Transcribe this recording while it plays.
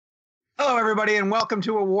Hello, everybody, and welcome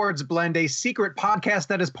to Awards Blend, a secret podcast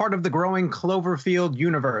that is part of the growing Cloverfield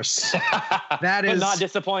universe. That is but not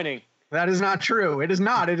disappointing. That is not true. It is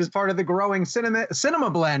not. It is part of the growing Cinema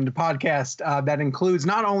Blend podcast that includes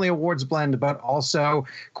not only Awards Blend, but also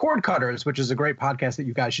Cord Cutters, which is a great podcast that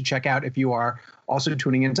you guys should check out if you are also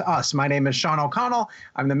tuning into us. My name is Sean O'Connell.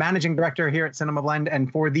 I'm the managing director here at Cinema Blend,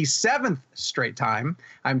 and for the 7th straight time,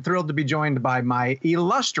 I'm thrilled to be joined by my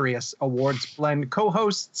illustrious Awards Blend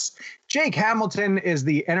co-hosts. Jake Hamilton is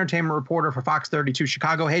the entertainment reporter for Fox 32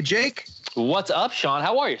 Chicago. Hey, Jake. What's up, Sean?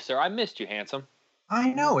 How are you, sir? I missed you, handsome.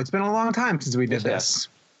 I know. It's been a long time since we did this.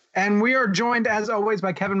 And we are joined, as always,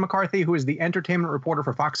 by Kevin McCarthy, who is the entertainment reporter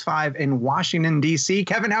for Fox 5 in Washington, D.C.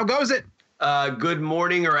 Kevin, how goes it? Good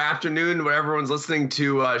morning or afternoon, where everyone's listening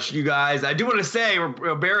to you guys. I do want to say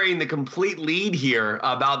we're burying the complete lead here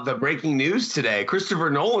about the breaking news today. Christopher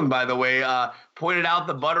Nolan, by the way, pointed out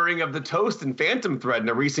the buttering of the toast in Phantom Thread in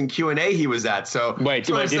a recent Q&A he was at. So wait,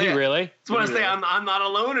 did he really? I just want to say I'm not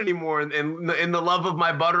alone anymore in the love of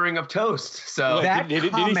my buttering of toast. So did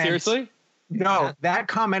he seriously? No, that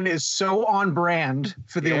comment is so on brand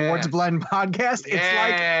for the Awards Blend podcast. It's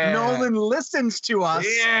like Nolan listens to us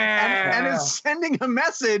and is sending a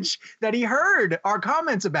message that he heard our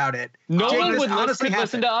comments about it. Nolan would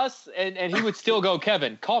listen to us, and he would still go,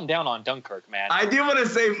 Kevin, calm down on Dunkirk, man. I do want to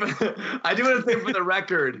say for the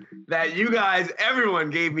record that you guys, everyone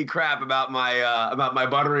gave me crap about my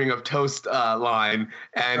buttering of toast line,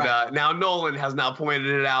 and now Nolan has now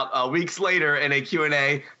pointed it out weeks later in a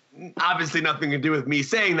Q&A. Obviously nothing to do with me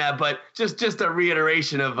saying that, but just a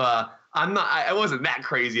reiteration of I wasn't that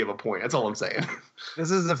crazy of a point. That's all I'm saying.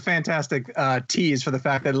 This is a fantastic tease for the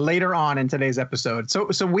fact that later on in today's episode, so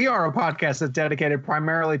we are a podcast that's dedicated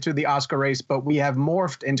primarily to the Oscar race, but we have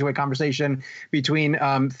morphed into a conversation between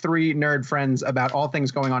three nerd friends about all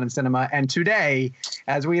things going on in cinema. And today,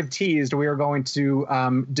 as we have teased, we are going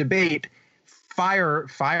to debate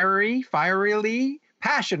fierily,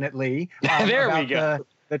 passionately there we go.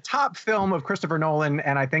 The top film of Christopher Nolan,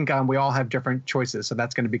 and I think we all have different choices, so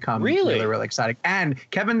that's going to become really, really exciting. And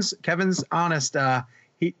Kevin's honest,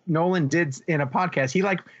 Nolan did in a podcast, he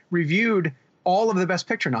reviewed all of the Best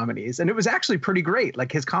Picture nominees, and it was actually pretty great. Like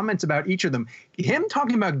his comments about each of them, him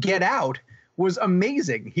talking about Get Out was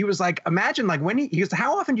amazing. He was like, imagine when he goes,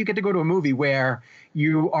 how often do you get to go to a movie where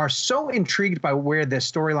you are so intrigued by where the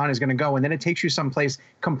storyline is going to go, and then it takes you someplace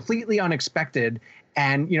completely unexpected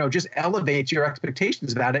and, just elevates your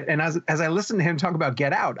expectations about it. And as I listened to him talk about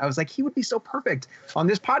Get Out, I was like, he would be so perfect on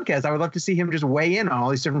this podcast. I would love to see him just weigh in on all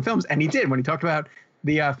these different films. And he did. When he talked about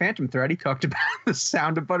the Phantom Thread, he talked about The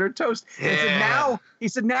Sound of Buttered Toast. And he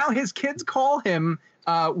said now his kids call him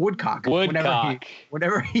Woodcock.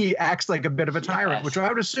 Whenever he acts like a bit of a tyrant, which I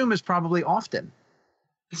would assume is probably often.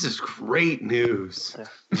 This is great news.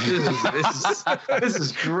 This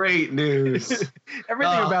is great news.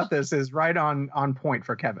 Everything about this is right on point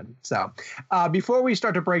for Kevin. So before we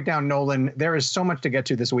start to break down Nolan, there is so much to get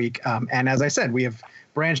to this week. And as I said, we have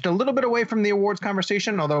branched a little bit away from the awards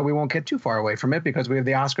conversation, although we won't get too far away from it because we have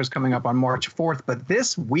the Oscars coming up on March 4th. But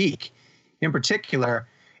this week in particular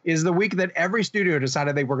is the week that every studio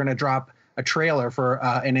decided they were going to drop a trailer for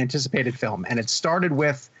an anticipated film. And it started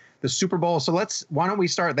with the Super Bowl. So why don't we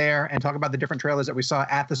start there and talk about the different trailers that we saw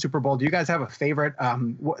at the Super Bowl. Do you guys have a favorite,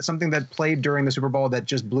 something that played during the Super Bowl that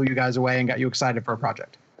just blew you guys away and got you excited for a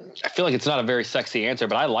project? I feel like it's not a very sexy answer,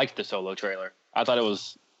 but I liked the Solo trailer. I thought it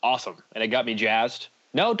was awesome, and it got me jazzed.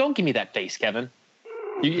 No, don't give me that face, Kevin.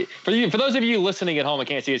 For those of you listening at home, I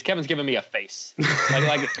can't see this. Kevin's giving me a face,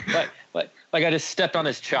 like I just stepped on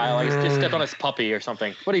his child, like I just stepped on his puppy or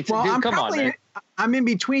something. What do you do? Come on, man. I'm in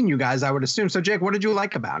between you guys, I would assume. So, Jake, what did you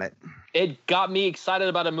like about it? It got me excited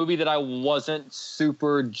about a movie that I wasn't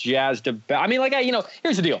super jazzed about. I mean,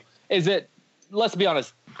 here's the deal: is that let's be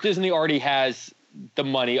honest, Disney already has the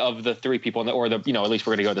money of the three people, at least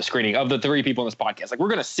we're going to go to the screening of the three people in this podcast. Like, we're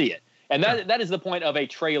going to see it, and that is the point of a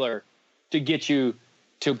trailer, to get you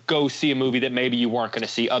to go see a movie that maybe you weren't going to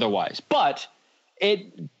see otherwise. But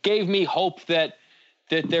it gave me hope that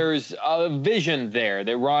there's a vision there,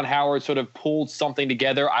 that Ron Howard sort of pulled something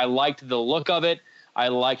together. I liked the look of it. I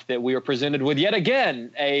liked that we were presented with, yet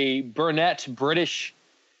again, a brunette British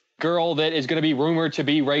girl that is going to be rumored to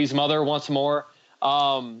be Rey's mother once more.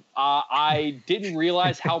 I didn't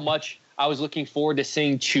realize how much I was looking forward to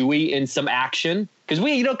seeing Chewie in some action. Because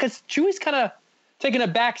Chewie's kind of taking a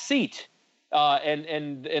back seat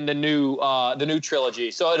in the new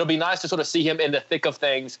trilogy. So it'll be nice to sort of see him in the thick of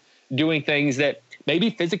things, doing things that maybe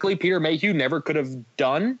physically Peter Mayhew never could have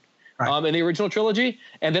done in the original trilogy.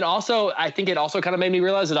 And then also, I think it also kind of made me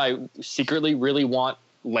realize that I secretly really want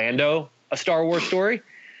Lando a Star Wars story.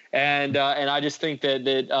 And I just think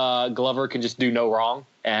that Glover can just do no wrong.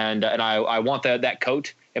 And I want that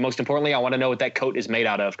coat. And most importantly, I want to know what that coat is made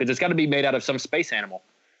out of, because it's got to be made out of some space animal.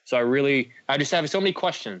 So I just have so many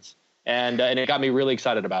questions, and it got me really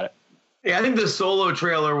excited about it. Yeah, I think the Solo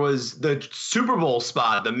trailer was the Super Bowl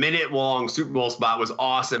spot. The minute-long Super Bowl spot was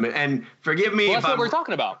awesome. And forgive me if that's what we're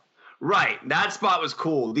talking about. Right, that spot was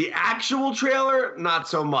cool. The actual trailer, not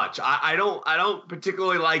so much. I don't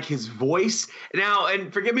particularly like his voice now.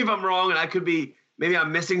 And forgive me if I'm wrong, and I could be maybe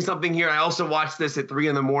I'm missing something here. I also watched this at 3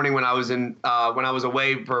 a.m. when I was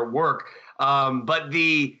away for work. But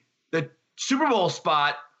the Super Bowl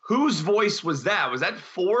spot, whose voice was that? Was that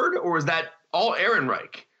Ford, or was that all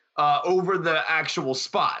Ehrenreich? Over the actual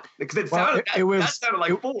spot, because that sounded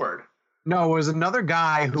like Ford. No, it was another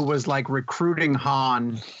guy who was like recruiting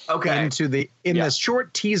Han into this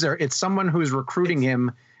short teaser. It's someone who's recruiting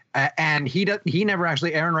him, and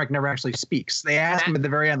Ehrenreich never actually speaks. They ask him at the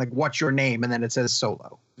very end, like, "What's your name?" and then it says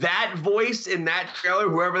Solo. That voice in that trailer,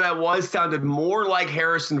 whoever that was, sounded more like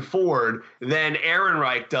Harrison Ford than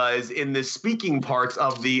Ehrenreich does in the speaking parts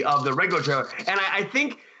of the regular trailer. And I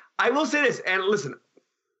think I will say this, and listen.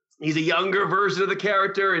 He's a younger version of the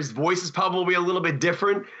character. His voice is probably a little bit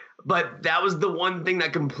different, but that was the one thing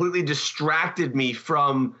that completely distracted me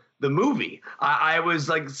from the movie. I was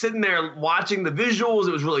like sitting there watching the visuals.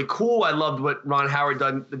 It was really cool. I loved what Ron Howard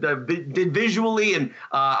did visually, and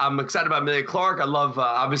I'm excited about Emilia Clarke. I love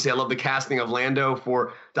the casting of Lando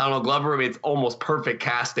for Donald Glover. I mean, it's almost perfect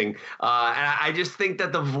casting, and I just think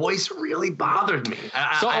that the voice really bothered me.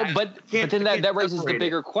 But then that raises the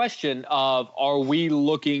bigger question of: are we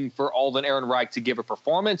looking for Alden Ehrenreich to give a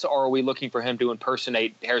performance, or are we looking for him to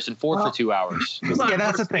impersonate Harrison Ford for 2 hours? Yeah,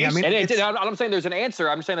 that's the thing. I mean, I'm saying there's an answer.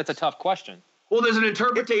 I'm saying that's a tough question. Well, there's an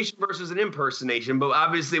interpretation versus an impersonation, but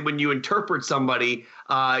obviously when you interpret somebody,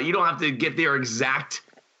 you don't have to get their exact,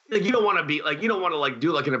 like, you don't want to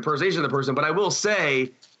do like an impersonation of the person. But I will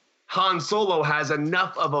say Han Solo has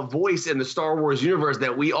enough of a voice in the Star Wars universe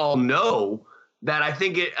that we all know that I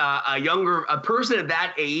think a person at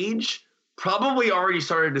that age probably already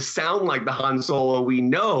started to sound like the Han Solo we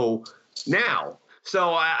know now.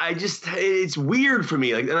 So it's weird for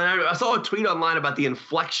me. Like, and I saw a tweet online about the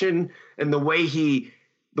inflection and the way he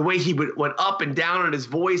went up and down on his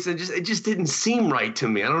voice, and it just didn't seem right to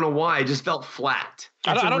me. I don't know why. It just felt flat.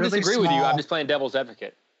 I don't disagree with you. I'm just playing devil's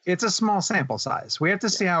advocate. It's a small sample size. We have to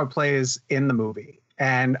see how it plays in the movie.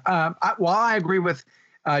 And while I agree with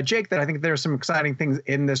Jake that I think there are some exciting things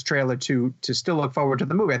in this trailer to still look forward to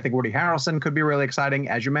the movie. I think Woody Harrelson could be really exciting.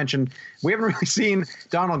 As you mentioned, we haven't really seen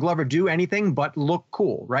Donald Glover do anything but look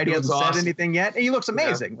cool, right? He hasn't said anything yet. He looks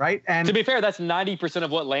amazing, right? And to be fair, that's 90%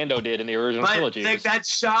 of what Lando did in the original trilogy. Like that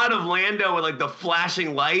shot of Lando with like the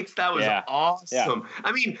flashing lights, that was awesome. Yeah.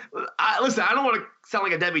 I mean, listen, I don't want to sound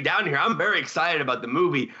like a Debbie Downer here. I'm very excited about the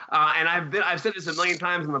movie, and I've said this a million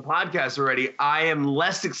times in the podcast already. I am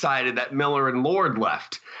less excited that Miller and Lord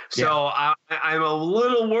left. So I'm a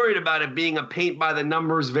little worried about it being a paint by the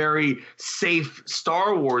numbers, very safe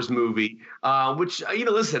Star Wars movie. Which,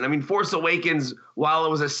 listen, I mean, Force Awakens, while it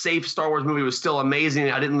was a safe Star Wars movie, was still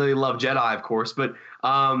amazing. I didn't really love Jedi, of course, but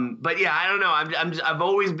yeah, I don't know. I've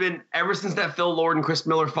always been, ever since that Phil Lord and Chris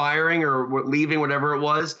Miller firing or leaving, whatever it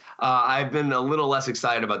was, I've been a little less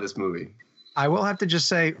excited about this movie. I will have to just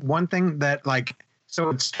say one thing that, so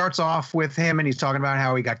it starts off with him and he's talking about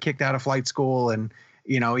how he got kicked out of flight school, and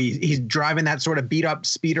he's driving that sort of beat up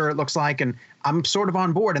speeder, it looks like, and I'm sort of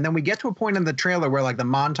on board. And then we get to a point in the trailer where like the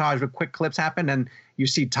montage with quick clips happen, and you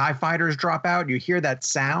see TIE fighters drop out, you hear that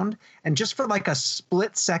sound, and just for like a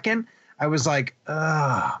split second, I was like,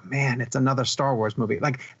 oh man, it's another Star Wars movie.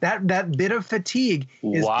 Like that bit of fatigue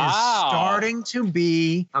is starting to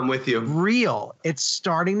be, I'm with you, real. It's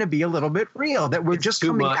starting to be a little bit real that we're just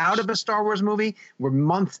coming out of a Star Wars movie. We're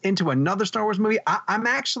months into another Star Wars movie. I'm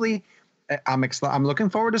looking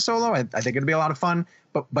forward to Solo. I think it'll be a lot of fun.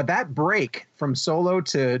 But that break from Solo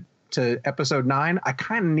to Episode 9, I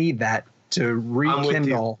kind of need that to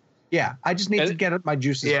rekindle. Yeah, I just need to get my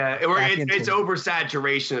juices. Yeah, it's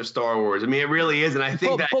oversaturation of Star Wars. I mean, it really is, and I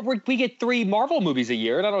think but we get 3 Marvel movies a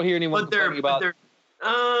year, and I don't hear anyone talking about.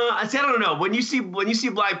 I don't know. When you see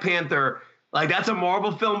Black Panther, like, that's a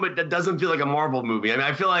Marvel film, but that doesn't feel like a Marvel movie. I mean,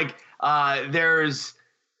 I feel like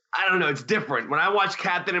I don't know. It's different. When I watch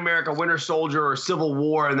Captain America, Winter Soldier, or Civil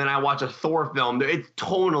War, and then I watch a Thor film, it's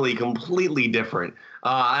tonally completely different.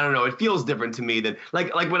 I don't know. It feels different to me than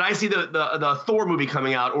like when I see the Thor movie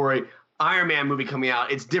coming out or a Iron Man movie coming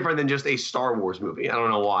out. It's different than just a Star Wars movie. I don't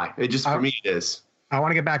know why. It just, for me, it is. I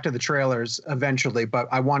want to get back to the trailers eventually, but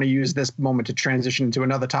I want to use this moment to transition into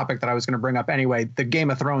another topic that I was going to bring up anyway. The Game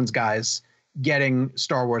of Thrones guys getting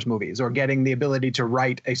Star Wars movies or getting the ability to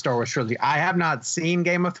write a Star Wars trilogy. I have not seen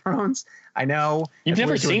Game of Thrones. I know. You've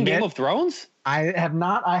never seen Game of Thrones? I have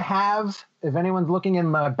not. I have, if anyone's looking in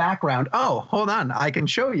my background. Oh, hold on. I can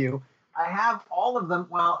show you. I have all of them.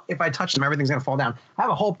 Well, if I touch them, everything's going to fall down. I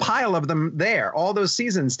have a whole pile of them there, all those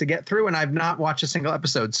seasons to get through, and I've not watched a single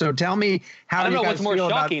episode. So tell me how you guys feel about... I don't know what's more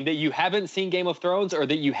shocking, that you haven't seen Game of Thrones or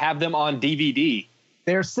that you have them on DVD.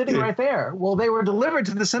 They're sitting right there. Well, they were delivered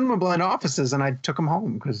to the Cinema Blend offices, and I took them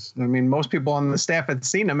home because, I mean, most people on the staff had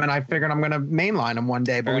seen them, and I figured I'm going to mainline them one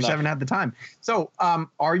day, but we just haven't had the time. So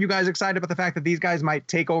are you guys excited about the fact that these guys might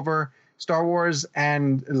take over Star Wars?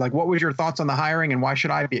 And, like, what was your thoughts on the hiring, and why should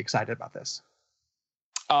I be excited about this?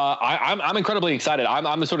 I'm incredibly excited.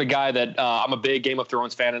 I'm the sort of guy that I'm a big Game of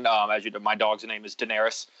Thrones fan, and as you know, my dog's name is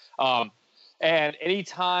Daenerys. And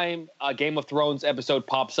anytime a Game of Thrones episode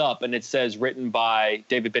pops up and it says written by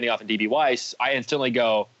David Benioff and D.B. Weiss, I instantly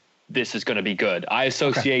go, this is going to be good. I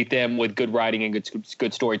associate them with good writing and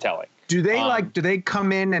good storytelling. Do they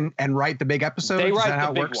come in and write the big episodes? They write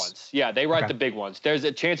the big ones. Yeah, they write the big ones.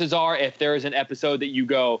 Chances are, if there is an episode that you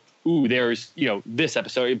go, ooh, there's, this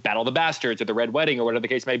episode, Battle of the Bastards or The Red Wedding or whatever the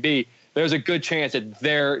case may be, there's a good chance that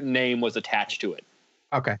their name was attached to it.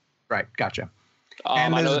 Okay. Right. Gotcha.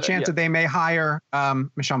 And there's a chance that they may hire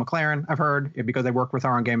Michelle MacLaren, I've heard, because they worked with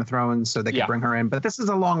her on Game of Thrones, so they could bring her in. But this is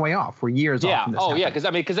a long way off. We're years off from this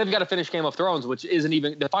happening. because they've got to finish Game of Thrones, which isn't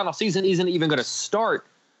even – the final season isn't even going to start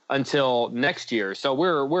until next year. So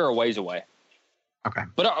we're a ways away. Okay.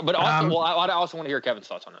 But also, I also want to hear Kevin's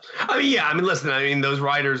thoughts on this. Listen, those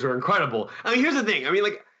writers are incredible. Here's the thing.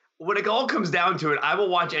 When it all comes down to it, I will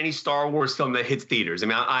watch any Star Wars film that hits theaters.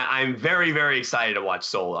 I'm very, very excited to watch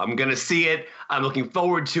Solo. I'm going to see it. I'm looking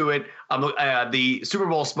forward to it. The Super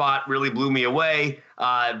Bowl spot really blew me away.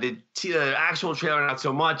 The actual trailer, not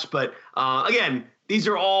so much. But again, these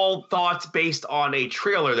are all thoughts based on a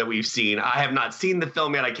trailer that we've seen. I have not seen the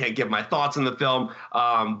film yet. I can't give my thoughts on the film.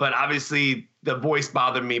 But obviously, the voice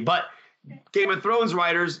bothered me. But Game of Thrones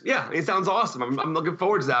writers, it sounds awesome. I'm looking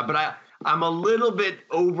forward to that. But I'm a little bit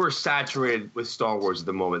oversaturated with Star Wars at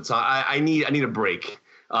the moment, so I need a break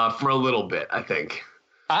for a little bit, I think.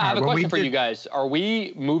 I have a question for you guys. Are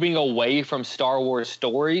we moving away from Star Wars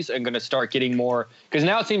stories and going to start getting more? Because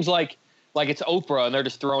now it seems like it's Oprah and they're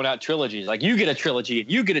just throwing out trilogies. Like, you get a trilogy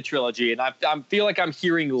and you get a trilogy, and I feel like I'm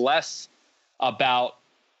hearing less about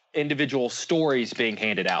individual stories being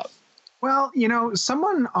handed out. Well,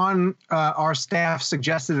 someone on our staff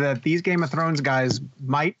suggested that these Game of Thrones guys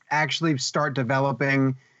might actually start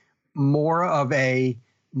developing more of a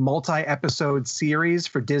multi-episode series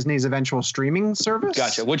for Disney's eventual streaming service.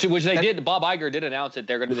 Gotcha. Which they did. Bob Iger did announce that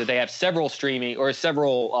they have several streaming or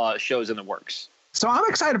several shows in the works. So I'm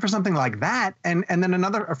excited for something like that. And then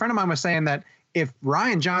a friend of mine was saying that if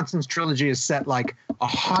Rian Johnson's trilogy is set like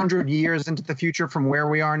 100 years into the future from where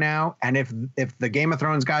we are now, and if the Game of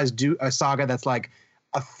Thrones guys do a saga that's like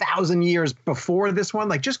 1,000 years before this one,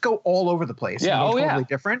 like just go all over the place. Totally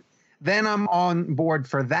different. Then I'm on board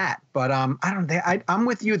for that. But I'm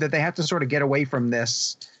with you that they have to sort of get away from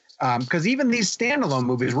this because even these standalone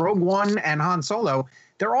movies, Rogue One and Han Solo,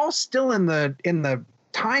 they're all still in the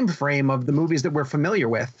time frame of the movies that we're familiar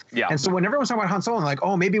with. Yeah. And so when everyone's talking about Han Solo, I'm like,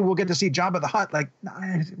 oh, maybe we'll get to see Jabba the Hutt. Like,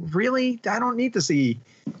 really? I don't need to see,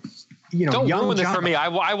 don't young ruin this Jabba. For me.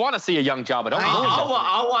 I want to see a young Jabba.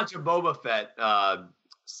 I'll watch a Boba Fett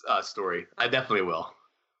story. I definitely will.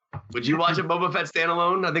 Would you watch a Boba Fett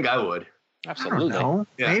standalone? I think I would. Absolutely. I don't know.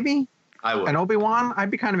 Yeah. Maybe. I would. An Obi-Wan?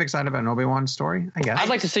 I'd be kind of excited about an Obi-Wan story, I guess. I'd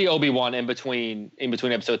like to see Obi-Wan in between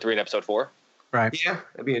episode 3 and episode 4. Right. Yeah,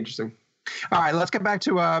 that'd be interesting. All right, let's get back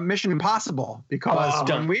to Mission Impossible because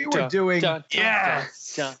when we were doing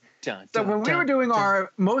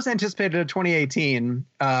our most anticipated of 2018,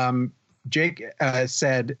 Jake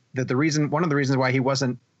said that one of the reasons why he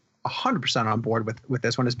wasn't 100% on board with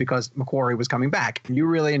this one is because McQuarrie was coming back. You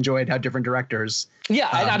really enjoyed how different directors. Yeah,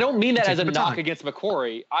 and I don't mean that as a knock against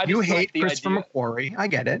McQuarrie. You hate Christopher McQuarrie. I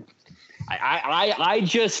get it. I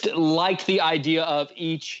just liked the idea of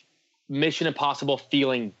each Mission Impossible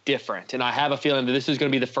feeling different. And I have a feeling that this is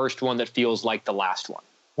going to be the first one that feels like the last one.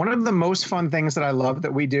 One of the most fun things that I love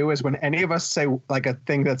that we do is when any of us say like a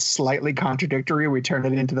thing that's slightly contradictory, we turn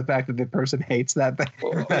it into the fact that the person hates that thing.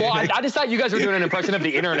 Well, I just thought you guys were doing an impression of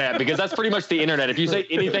the internet because that's pretty much the internet. If you say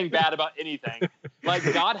anything bad about anything, like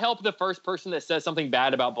God help the first person that says something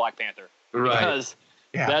bad about Black Panther. Right.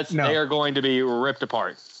 Because they are going to be ripped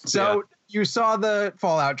apart. So you saw the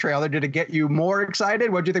Fallout trailer. Did it get you more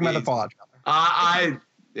excited? What do you think about the Fallout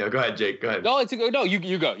trailer? Go ahead, Jake. Go ahead. No,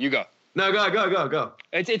 you go. No, go.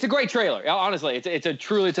 It's a great trailer. Honestly, it's an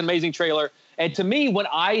amazing trailer. And to me, when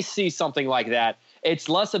I see something like that, it's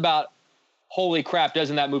less about, holy crap,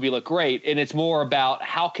 doesn't that movie look great? And it's more about,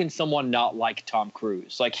 how can someone not like Tom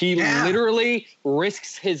Cruise? Like, he literally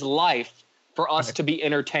risks his life for us to be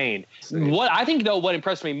entertained. What I think, though, what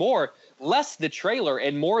impressed me more, less the trailer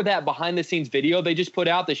and more that behind the scenes video they just put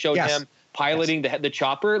out that showed him piloting the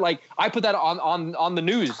chopper. Like, I put that on the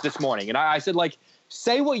news this morning, and I said, like,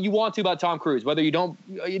 say what you want to about Tom Cruise, whether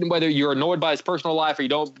you're annoyed by his personal life or you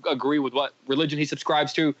don't agree with what religion he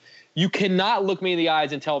subscribes to. You cannot look me in the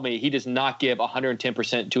eyes and tell me he does not give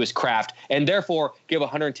 110% to his craft, and therefore give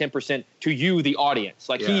 110% to you, the audience.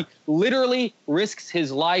 Like, he literally risks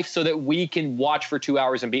his life so that we can watch for 2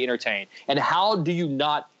 hours and be entertained. And how do you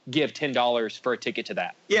not give $10 for a ticket to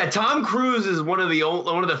that? Yeah, Tom Cruise is one of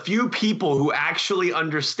the few people who actually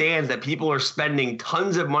understands that people are spending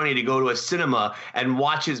tons of money to go to a cinema and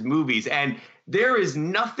watch his movies. And there is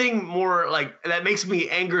nothing more that makes me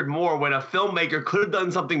angered more when a filmmaker could have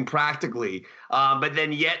done something practically, but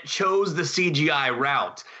then yet chose the CGI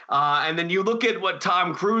route. And then you look at what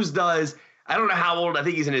Tom Cruise does. I don't know how old. I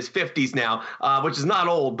think he's in his 50s now, which is not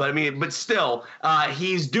old, but still,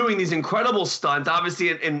 he's doing these incredible stunts. Obviously,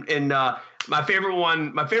 in my favorite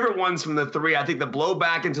ones from the three, I think the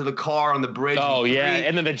blowback into the car on the bridge. Oh yeah,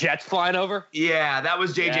 and then the jets flying over. Yeah, that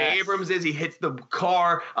was J.J. Abrams. He hits the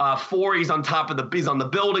car. 4, he's on the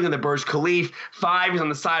building in the Burj Khalifa. 5, he's on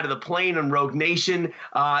the side of the plane in Rogue Nation.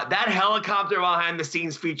 That helicopter behind the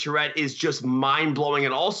scenes featurette is just mind blowing,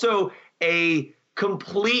 and also a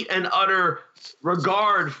complete and utter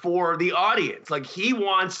regard for the audience. Like, he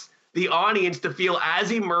wants the audience to feel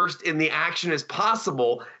as immersed in the action as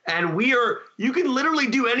possible. And you can literally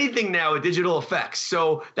do anything now with digital effects.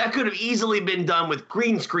 So that could have easily been done with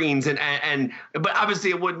green screens but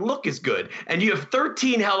obviously it wouldn't look as good. And you have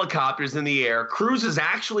 13 helicopters in the air. Cruise is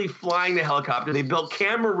actually flying the helicopter. They built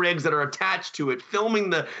camera rigs that are attached to it, filming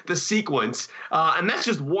the sequence. And that's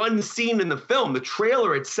just one scene in the film. The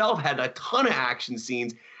trailer itself had a ton of action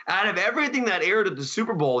scenes. Out of everything that aired at the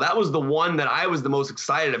Super Bowl, that was the one that I was the most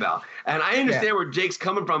excited about. And I understand where Jake's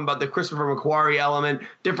coming from about the Christopher McQuarrie element,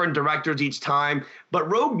 different directors each time.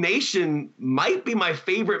 But Rogue Nation might be my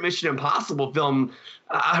favorite Mission Impossible film,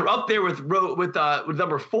 up there with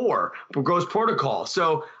number 4, Ghost Protocol.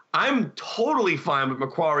 So I'm totally fine with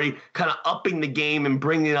McQuarrie kind of upping the game and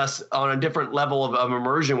bringing us on a different level of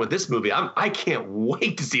immersion with this movie. I can't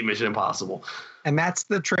wait to see Mission Impossible. And that's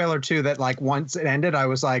the trailer too, that like once it ended, I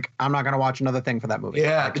was like, I'm not going to watch another thing for that movie.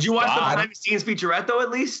 Yeah. Like, did you watch the behind the scenes featurette though, at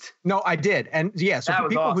least? No, I did. And yeah, so for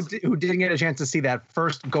people awesome. who didn't get a chance to see that,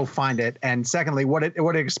 first go find it. And secondly, what it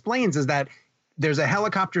explains is that there's a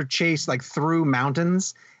helicopter chase like through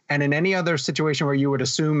mountains. And in any other situation where you would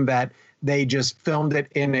assume that they just filmed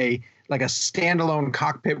it in a standalone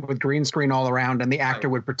cockpit with green screen all around and the actor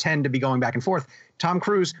would pretend to be going back and forth, Tom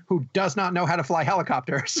Cruise, who does not know how to fly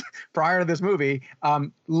helicopters prior to this movie,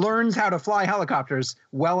 learns how to fly helicopters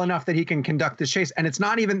well enough that he can conduct this chase. And it's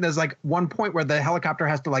not even, there's like one point where the helicopter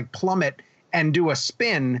has to like plummet and do a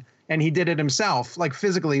spin, and he did it himself, like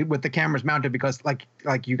physically with the cameras mounted, because like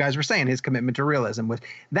you guys were saying, his commitment to realism with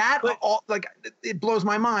that, it blows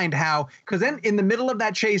my mind how, because then in the middle of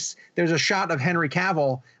that chase, there's a shot of Henry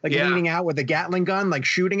Cavill leaning out with a Gatling gun, like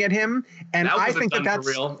shooting at him. And I think that's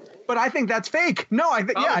real. But I think that's fake. No, I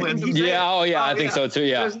think I think he's I think so too.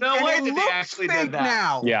 Yeah, there's no way that they actually did that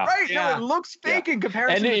now. Yeah, right. Yeah. No, it looks fake in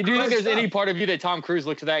comparison. And do you think there's any part of you that Tom Cruise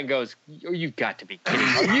looks at that and goes, "You've got to be kidding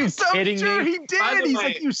me! Are you kidding sure me?" He did. He's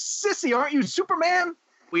like, "You sissy, aren't you Superman?"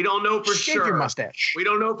 We don't know for sure. Shave your mustache. We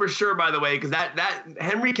don't know for sure, by the way, because that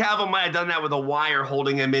Henry Cavill might have done that with a wire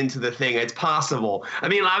holding him into the thing. It's possible. I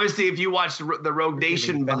mean, obviously, if you watch the Rogue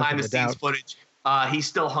Nation behind the scenes footage. He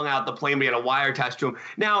still hung out the plane, but he had a wire attached to him.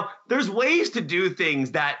 Now, there's ways to do things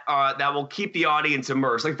that will keep the audience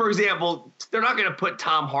immersed. Like, for example, they're not going to put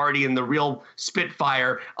Tom Hardy in the real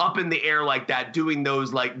Spitfire up in the air like that, doing those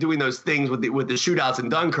things with the shootouts in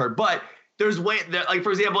Dunkirk. But there's like,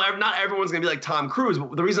 for example, not everyone's going to be like Tom Cruise.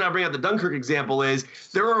 But the reason I bring up the Dunkirk example is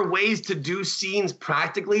there are ways to do scenes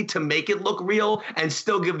practically to make it look real and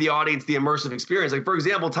still give the audience the immersive experience. Like, for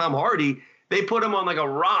example, Tom Hardy, they put him on like a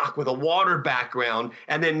rock with a water background,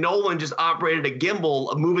 and then Nolan just operated a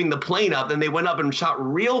gimbal moving the plane up. Then they went up and shot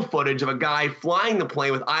real footage of a guy flying the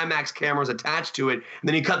plane with IMAX cameras attached to it. And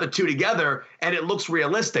then he cut the two together, and it looks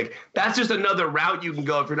realistic. That's just another route you can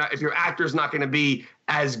go if your actor's not going to be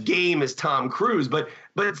as game as Tom Cruise. But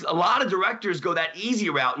But it's a lot of directors go that easy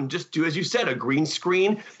route and just do, as you said, a green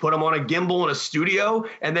screen, put them on a gimbal in a studio,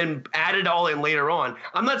 and then add it all in later on.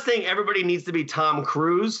 I'm not saying everybody needs to be Tom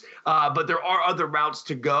Cruise, but there are other routes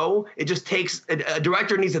to go. It just takes a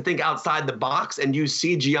director needs to think outside the box and use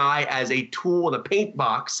CGI as a tool in a paint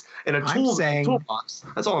box and a toolbox.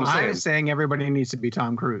 That's all I'm saying. I'm saying everybody needs to be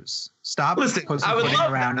Tom Cruise. Stop pussyfooting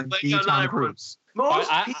around and be Tom Cruise.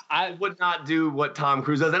 Most people would not do what Tom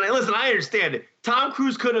Cruise does. And listen, I understand it. Tom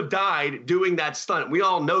Cruise could have died doing that stunt. We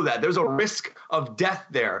all know that. There's a risk of death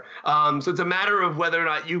there. So it's a matter of whether or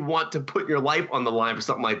not you want to put your life on the line for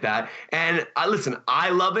something like that. And listen, I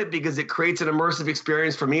love it because it creates an immersive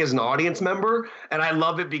experience for me as an audience member. And I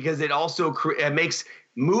love it because it also it makes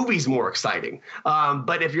movies more exciting.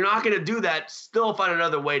 But if you're not going to do that, still find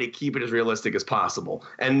another way to keep it as realistic as possible,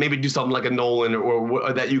 and maybe do something like a Nolan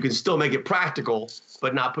or that you can still make it practical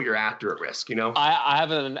but not put your actor at risk. I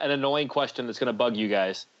have an annoying question that's going to bug you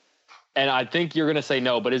guys, and I think you're going to say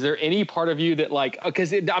no, but is there any part of you that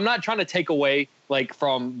because I'm not trying to take away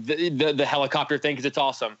from the helicopter thing, because it's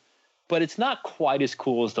awesome, but it's not quite as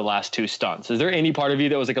cool as the last two stunts. Is there any part of you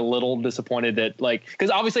that was a little disappointed that because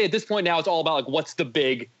obviously at this point now it's all about what's the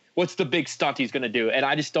big stunt he's going to do? And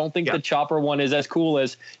I just don't think the chopper one is as cool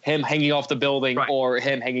as him hanging off the building or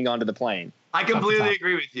him hanging onto the plane. I completely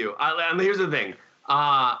agree with you. Here's the thing.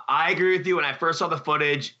 I agree with you. When I first saw the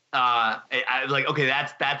footage, I was okay,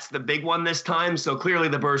 that's the big one this time. So clearly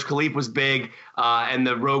the Burj Khalifa was big, and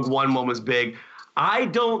the Rogue One was big. I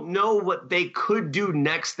don't know what they could do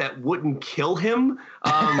next that wouldn't kill him.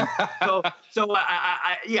 There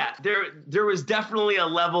was definitely a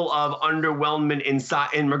level of underwhelmment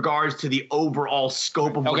in regards to the overall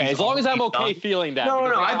scope of. Okay, as long as I'm okay feeling that.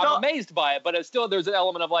 No, I'm amazed by it, but it's still there's an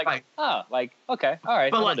element of okay, all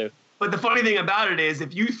right, that'll do. But the funny thing about it is,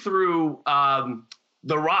 if you threw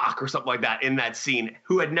The Rock or something like that in that scene,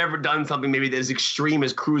 who had never done something maybe as extreme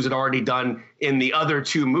as Cruise had already done in the other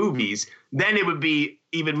two movies, then it would be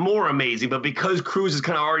even more amazing. But because Cruise has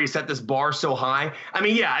kind of already set this bar so high,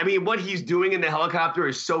 what he's doing in the helicopter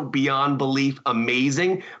is so beyond belief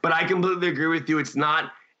amazing. But I completely agree with you. It's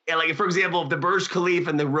not for example, if the Burj Khalifa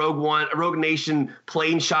and the Rogue Nation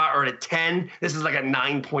plane shot are at a 10, this is like a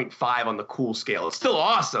 9.5 on the cool scale. It's still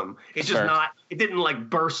awesome. It's just not. It didn't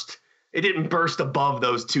burst. It didn't burst above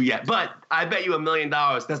those two yet. But I bet you $1 million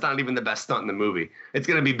that's not even the best stunt in the movie. It's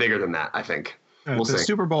going to be bigger than that, I think. We'll see. The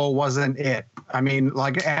Super Bowl wasn't it.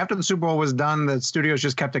 After the Super Bowl was done, the studios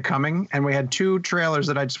just kept it coming. And we had two trailers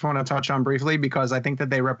that I just want to touch on briefly because I think that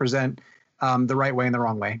they represent the right way and the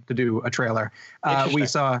wrong way to do a trailer. We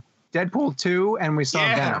saw Deadpool 2 and we saw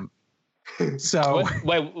Venom. So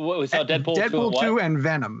wait, we saw Deadpool 2 and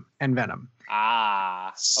Venom. Ah,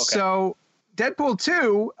 okay. So Deadpool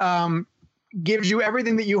 2 gives you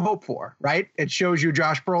everything that you hope for, right? It shows you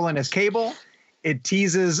Josh Brolin as Cable. It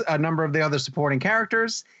teases a number of the other supporting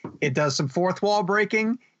characters. It does some fourth wall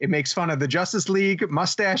breaking. It makes fun of the Justice League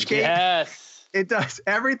mustache game. Yes. It does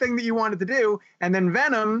everything that you wanted to do. And then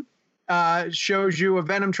Venom shows you a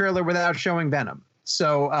Venom trailer without showing Venom.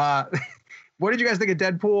 So what did you guys think of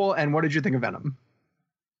Deadpool and what did you think of Venom?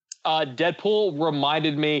 Deadpool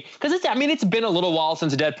reminded me, because it's been a little while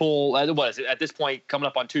since Deadpool, what is it, at this point, coming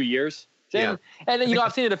up on 2 years? Yeah. And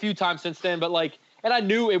I've seen it a few times since then, but and I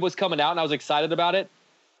knew it was coming out and I was excited about it,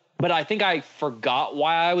 but I think I forgot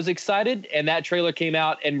why I was excited. And that trailer came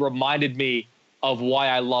out and reminded me of why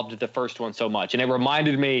I loved the first one so much. And it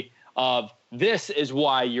reminded me of, this is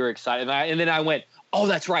why you're excited. And then I went, oh,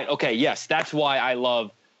 that's right. Okay. Yes. That's why I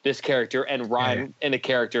love this character and Ryan in the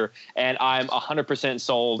character. And I'm 100%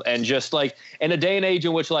 sold. And just in a day and age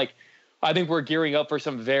in which I think we're gearing up for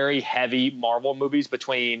some very heavy Marvel movies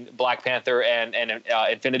between Black Panther and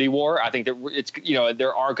Infinity War. I think that it's,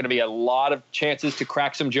 there are going to be a lot of chances to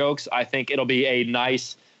crack some jokes. I think it'll be a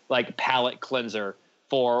nice palate cleanser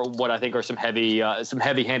for what I think are some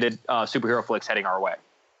heavy-handed superhero flicks heading our way.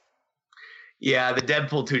 Yeah, the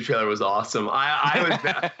Deadpool 2 trailer was awesome.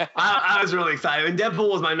 I was really excited. And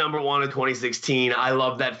Deadpool was my number one in 2016. I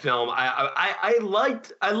loved that film. I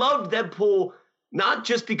loved Deadpool. Not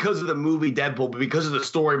just because of the movie Deadpool, but because of the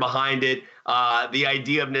story behind it. The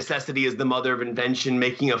idea of necessity is the mother of invention,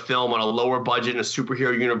 making a film on a lower budget in a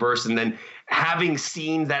superhero universe, and then having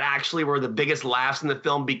scenes that actually were the biggest laughs in the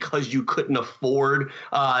film because you couldn't afford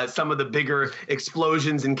some of the bigger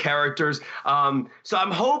explosions and characters. So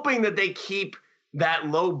I'm hoping that they keep that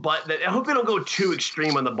low budget. I hope they don't go too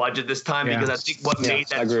extreme on the budget this time, because I think what made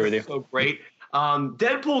that so great.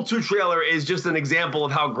 Deadpool 2 trailer is just an example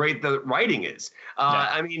of how great the writing is.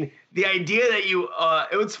 I mean, the idea that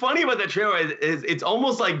what's funny about that trailer is it's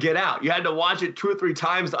almost like Get Out. You had to watch it 2 or 3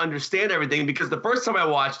 times to understand everything, because the first time I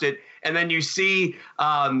watched it, and then you see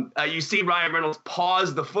Ryan Reynolds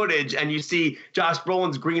pause the footage, and you see Josh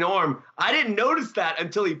Brolin's green arm. I didn't notice that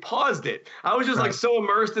until he paused it. I was just like so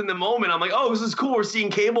immersed in the moment. I'm like, oh, this is cool. We're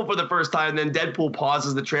seeing Cable for the first time. And then Deadpool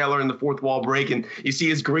pauses the trailer in the fourth wall break, and you see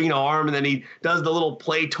his green arm, and then he does the little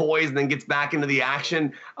play toys and then gets back into the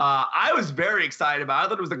action. I was very excited about it. I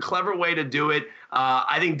thought it was a clever way to do it.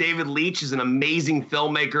 I think David Leitch is an amazing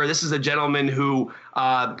filmmaker. This is a gentleman who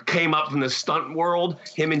came up from the stunt world.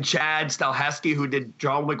 Him and Chad Stahelski, who did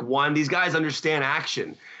John Wick 1. These guys understand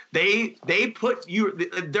action. They put you.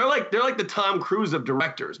 They're like the Tom Cruise of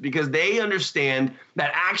directors, because they understand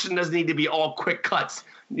that action doesn't need to be all quick cuts.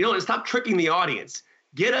 Stop tricking the audience.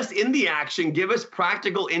 Get us in the action. Give us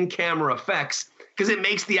practical in-camera effects, because it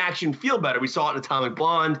makes the action feel better. We saw it in Atomic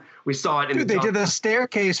Blonde. We saw it in they did the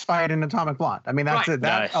staircase fight in Atomic Blonde. I mean, that's it.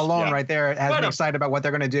 That alone right there has me excited about what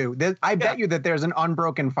they're going to do. I bet you that there's an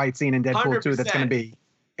unbroken fight scene in Deadpool 100%. 2 that's going to be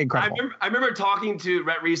incredible. I remember talking to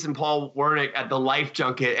Rhett Reese and Paul Wernick at the Life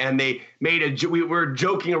Junket, and they made we were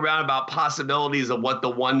joking around about possibilities of what the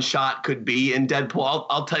one shot could be in Deadpool.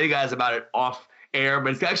 I'll tell you guys about it off air,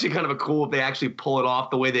 but it's actually kind of cool if they actually pull it off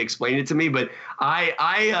the way they explained it to me. But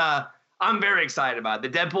I'm very excited about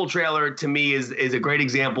it. The Deadpool trailer, to me, is a great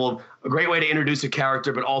example of a great way to introduce a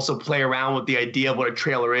character, but also play around with the idea of what a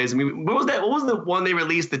trailer is. I mean, what was that? What was the one they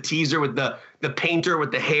released, the teaser with the painter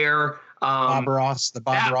with the hair? Bob Ross, the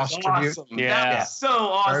Bob Ross tribute. Awesome. Yeah. That was so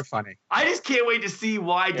awesome. Very funny. I just can't wait to see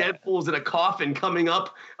why Deadpool's in a coffin coming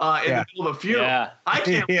up in the middle of a funeral. Yeah. I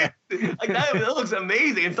can't wait. Like that looks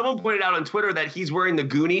amazing. And someone pointed out on Twitter that he's wearing the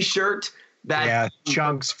Goonies shirt.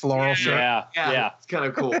 Chunks floral shirt. Yeah. It's kind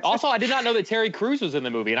of cool. Also, I did not know that Terry Crews was in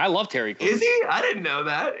the movie, and I love Terry Crews. Is he? I didn't know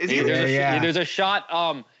that. Is he? There's a shot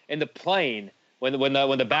in the plane when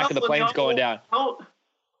the back of the plane's going down.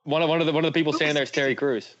 One of the people standing there is Terry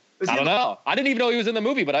Crews. I don't know. I didn't even know he was in the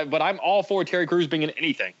movie, but I'm all for Terry Crews being in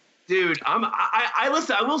anything. Dude, I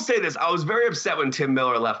listen. I will say this. I was very upset when Tim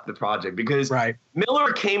Miller left the project, because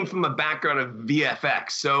Miller came from a background of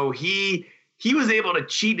VFX, so he was able to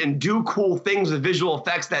cheat and do cool things with visual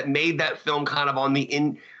effects that made that film kind of on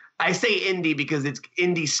the I say indie because it's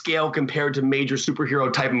indie scale compared to major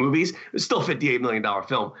superhero type movies. It's still a $58 million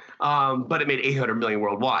film, but it made $800 million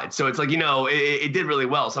worldwide. So it's like, it did really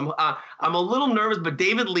well. So I'm a little nervous, but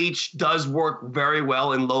David Leitch does work very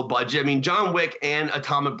well in low budget. I mean, John Wick and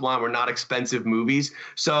Atomic Blonde were not expensive movies.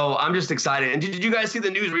 So I'm just excited. And did you guys see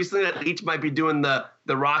the news recently that Leitch might be doing the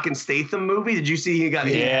Rock and Statham movie? Did you see he got?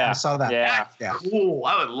 Yeah, I saw that. Yeah, cool.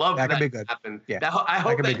 I would love that could be good. To happen. Yeah, I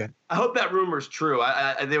hope that rumor's true.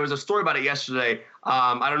 There was a story about it yesterday.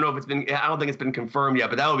 I don't know if I don't think it's been confirmed yet,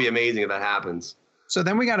 but that would be amazing if that happens. So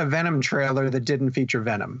then we got a Venom trailer that didn't feature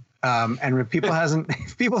Venom. And if people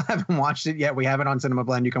haven't watched it yet, we have it on Cinema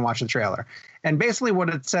Blend. You can watch the trailer. And basically what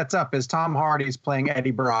it sets up is Tom Hardy's playing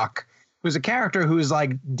Eddie Brock, who's a character who's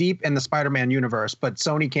like deep in the Spider-Man universe, but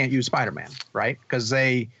Sony can't use Spider-Man, right? Because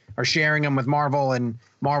they are sharing him with Marvel, and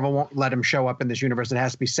Marvel won't let him show up in this universe. It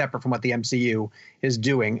has to be separate from what the MCU is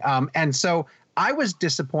doing. And so I was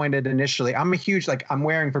disappointed initially. I'm a huge, I'm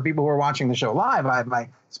wearing, for people who are watching the show live, I have my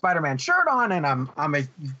Spider-Man shirt on, and I'm a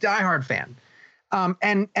diehard fan.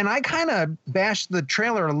 And I kind of bashed the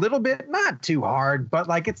trailer a little bit, not too hard, but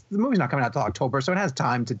the movie's not coming out till October, so it has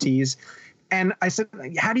time to tease. And I said,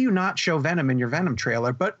 how do you not show Venom in your Venom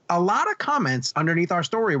trailer? But a lot of comments underneath our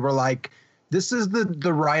story were like, this is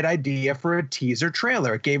the right idea for a teaser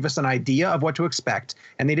trailer. It gave us an idea of what to expect,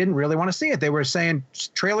 and they didn't really want to see it. They were saying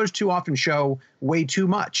trailers too often show way too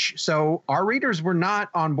much. So our readers were not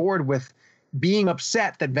on board with being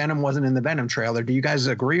upset that Venom wasn't in the Venom trailer. Do you guys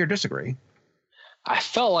agree or disagree? I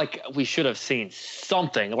felt like we should have seen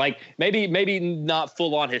something, maybe not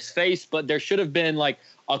full on his face, but there should have been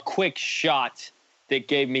a quick shot that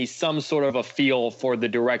gave me some sort of a feel for the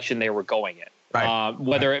direction they were going in. Right.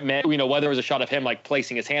 Whether it meant, whether it was a shot of him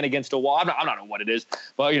placing his hand against a wall. I don't know what it is,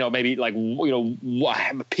 but maybe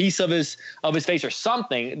a piece of his face or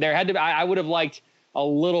something. There had to be, I would have liked a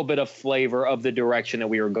little bit of flavor of the direction that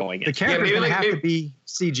we were going in. The character's going to have to be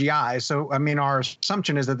CGI. So, I mean, our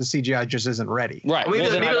assumption is that the CGI just isn't ready. Right. Maybe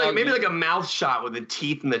a mouth shot with the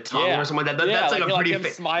teeth and the tongue or something like that. That's a pretty him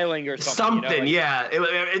smiling or something. Yeah.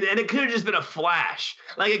 And it could have just been a flash.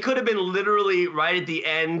 It could have been literally right at the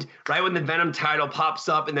end, right when the Venom title pops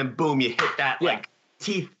up, and then boom, you hit that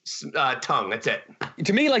teeth, tongue. That's it.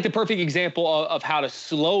 To me, the perfect example of how to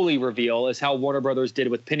slowly reveal is how Warner Brothers did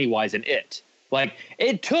with Pennywise and It.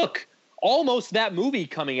 It took almost that movie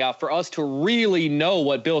coming out for us to really know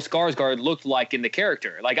what Bill Skarsgård looked like in the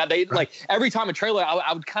character. Like every time a trailer,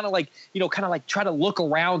 I would kind of like try to look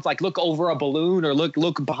around, like look over a balloon or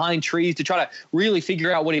look behind trees to try to really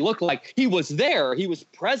figure out what he looked like. He was there. He was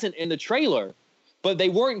present in the trailer, but they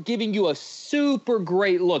weren't giving you a super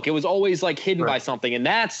great look. It was always like hidden by something. And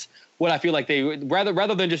that's what I feel like they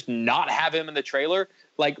rather than just not have him in the trailer,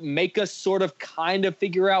 like make us sort of kind of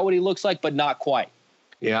figure out what he looks like, but not quite.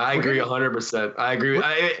 Yeah, I agree 100%. I agree.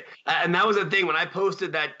 And that was the thing when I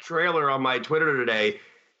posted that trailer on my Twitter today.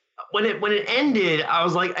 When it ended, I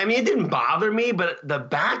was like, I mean, it didn't bother me, but the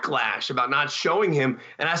backlash about not showing him.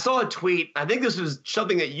 And I saw a tweet. I think this was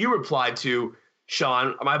something that you replied to,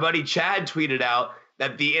 Sean. My buddy Chad tweeted out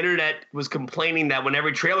that the internet was complaining that when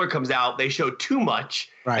every trailer comes out, they show too much.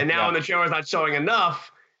 Right, and now when the trailer's not showing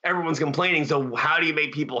enough, everyone's complaining. So how do you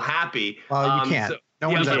make people happy? Well, you can't. No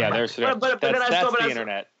one's but then that's the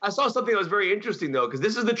internet. I saw something that was very interesting, though, because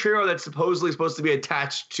this is the trailer that's supposedly supposed to be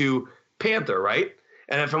attached to Panther, right?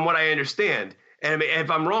 And from what I understand, and if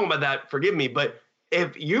I'm wrong about that, forgive me, but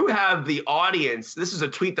if you have the audience, this is a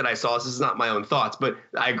tweet that I saw, this is not my own thoughts, but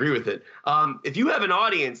I agree with it. If you have an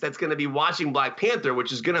audience that's going to be watching Black Panther,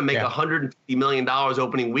 which is going to make $150 million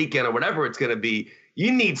opening weekend or whatever it's going to be, you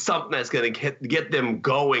need something that's going to get them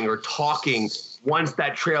going or talking once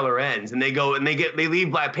that trailer ends. And they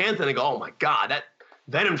leave Black Panther and they go, oh my God, that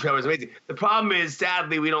Venom trailer is amazing. The problem is,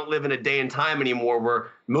 sadly, we don't live in a day and time anymore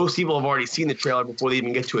where most people have already seen the trailer before they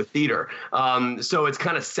even get to a theater. So it's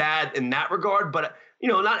kind of sad in that regard. But,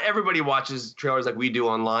 not everybody watches trailers like we do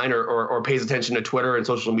online or pays attention to Twitter and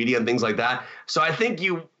social media and things like that. So I think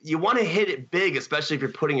you want to hit it big, especially if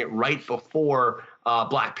you're putting it right before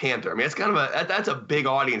Black Panther. I mean, it's kind of that's a big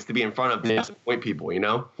audience to be in front of to disappoint people,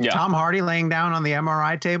 Yeah. Tom Hardy laying down on the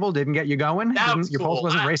MRI table didn't get you going? Your pulse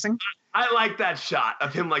wasn't racing? I like that shot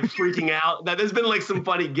of him like freaking out. There's been like some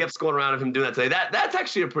funny gifs going around of him doing that today. That's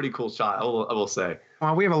actually a pretty cool shot, I will say.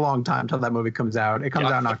 Well, we have a long time till that movie comes out. It comes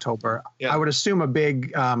out in October. Yeah. I would assume a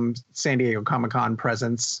big San Diego Comic-Con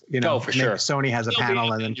presence. For sure. Sony has a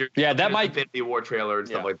panel, and then that might be Infinity War trailer and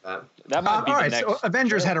stuff like that. That might be all right. So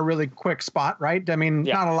Avengers had a really quick spot, right? I mean,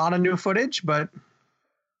 not a lot of new footage, but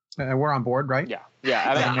we're on board, right? Yeah.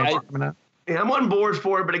 I'm on board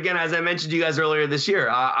for it, but again, as I mentioned to you guys earlier this year,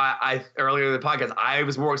 I earlier in the podcast, I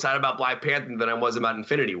was more excited about Black Panther than I was about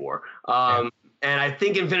Infinity War. And I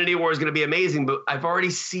think Infinity War is going to be amazing, but I've already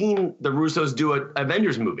seen the Russos do an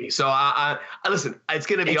Avengers movie. So I listen, it's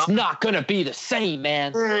going to be. It's not going to be the same,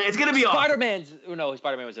 man. It's going to be Spider-Man's. No,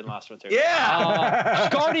 Spider-Man was in the last one too. Yeah.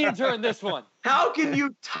 Guardians are in this one. How can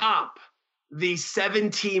you top the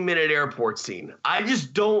 17-minute airport scene? I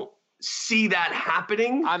just don't see that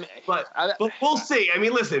happening. But we'll see. I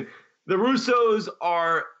mean, listen, the Russos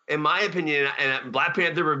are, in my opinion, and Black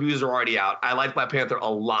Panther reviews are already out. I like Black Panther a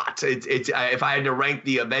lot. It's if I had to rank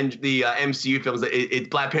the MCU films,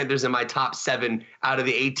 Black Panther's in my top 7 out of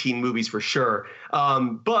the 18 movies for sure.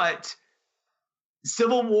 But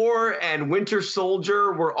Civil War and Winter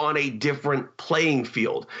Soldier were on a different playing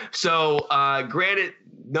field. So, granted,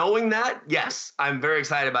 knowing that, yes, I'm very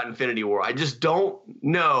excited about Infinity War. I just don't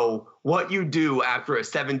know what you do after a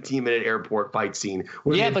 17-minute airport fight scene.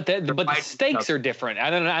 But the stakes are different.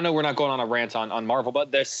 I know we're not going on a rant on Marvel,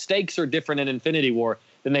 but the stakes are different in Infinity War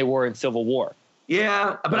than they were in Civil War.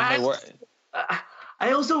 Yeah, but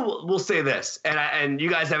I also will say this, and you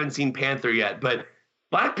guys haven't seen Panther yet, but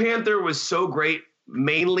Black Panther was so great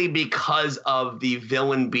mainly because of the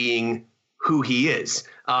villain being who he is.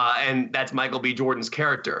 And that's Michael B. Jordan's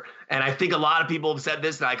character. And I think a lot of people have said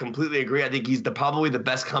this, and I completely agree. I think he's probably the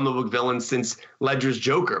best comic book villain since Ledger's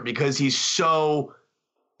Joker, because he's so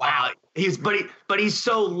but he's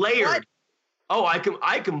so layered. What? Oh,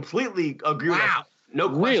 I completely agree with that. No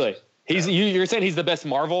question. Really? You're saying he's the best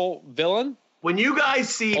Marvel villain? When you guys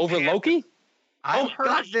see over Loki? I've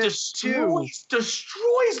heard this too.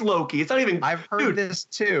 Destroys Loki. It's not even. I've heard this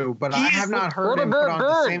too, but I have not heard him put on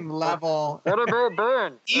the same level. What about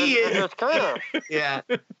Burn? He is. Yeah.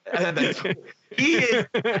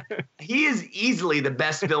 He is easily the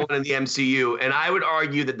best villain in the MCU, and I would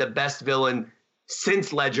argue that the best villain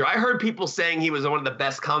since Ledger. I heard people saying he was one of the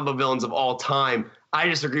best comic book villains of all time. I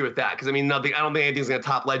disagree with that because I don't think anything's going to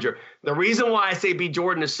top Ledger. The reason why I say B.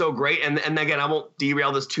 Jordan is so great, and again, I won't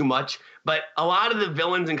derail this too much, but a lot of the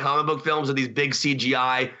villains in comic book films are these big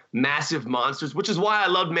CGI, massive monsters, which is why I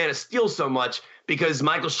loved Man of Steel so much, because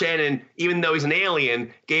Michael Shannon, even though he's an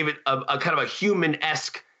alien, gave it a kind of a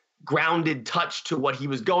human-esque, grounded touch to what he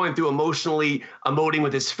was going through emotionally, emoting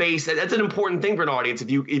with his face. That's an important thing for an audience if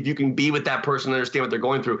you can be with that person and understand what they're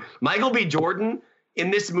going through. Michael B. Jordan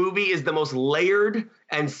in this movie is the most layered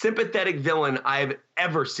and sympathetic villain I've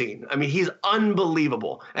ever seen. I mean, he's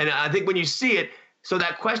unbelievable. And I think when you see it, so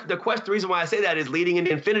the reason why I say that is leading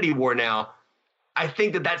into Infinity War now, I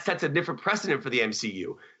think that sets a different precedent for the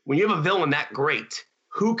MCU. When you have a villain that great,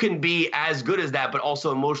 who can be as good as that, but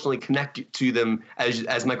also emotionally connect to them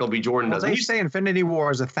as Michael B. Jordan does? They say Infinity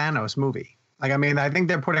War is a Thanos movie. Like, I mean, I think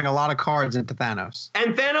they're putting a lot of cards into Thanos.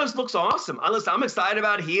 And Thanos looks awesome. Listen, I'm excited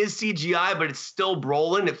about it. He is CGI, but it's still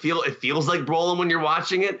Brolin. It feels like Brolin when you're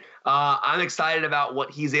watching it. I'm excited about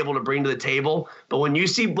what he's able to bring to the table. But when you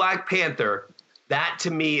see Black Panther, that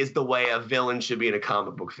to me is the way a villain should be in a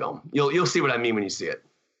comic book film. You'll see what I mean when you see it.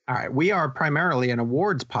 All right. We are primarily an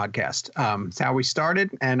awards podcast. It's how we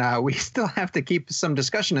started, and we still have to keep some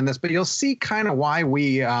discussion in this, but you'll see kind of why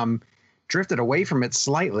we drifted away from it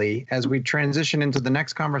slightly as we transition into the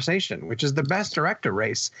next conversation, which is the Best Director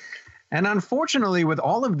race. And unfortunately, with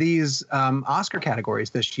all of these Oscar categories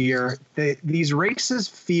this year, these races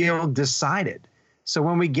feel decided. So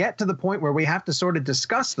when we get to the point where we have to sort of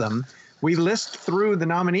discuss them, we list through the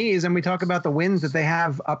nominees and we talk about the wins that they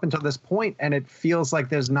have up until this point, and it feels like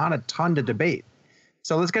there's not a ton to debate.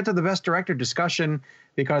 So let's get to the Best Director discussion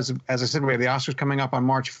because, as I said, we have the Oscars coming up on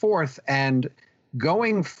March 4th, and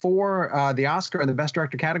going for the Oscar in the Best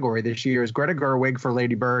Director category this year is Greta Gerwig for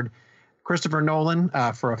Lady Bird, Christopher Nolan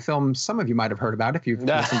for a film some of you might have heard about if you've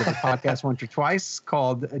listened to the podcast once or twice,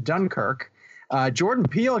 called Dunkirk. Jordan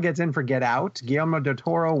Peele gets in for Get Out. Guillermo del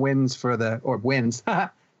Toro wins.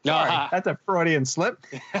 Sorry, that's a Freudian slip.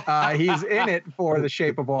 He's in it for The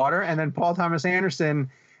Shape of Water. And then Paul Thomas Anderson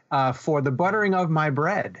for The Buttering of My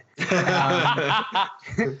Bread.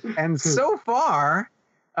 And so far,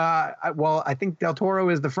 I think Del Toro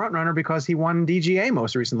is the front runner because he won DGA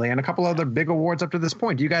most recently and a couple other big awards up to this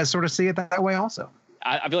point. Do you guys sort of see it that way also?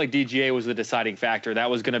 I feel like DGA was the deciding factor. That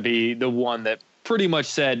was going to be the one that pretty much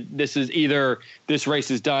said this is either this race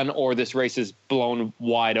is done or this race is blown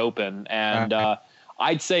wide open. And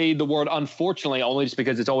I'd say the word unfortunately only just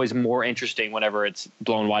because it's always more interesting whenever it's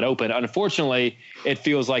blown wide open. Unfortunately, it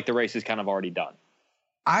feels like the race is kind of already done.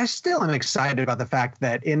 I still am excited about the fact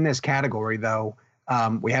that in this category, though,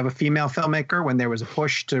 we have a female filmmaker when there was a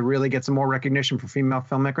push to really get some more recognition for female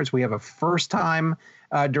filmmakers. We have a first-time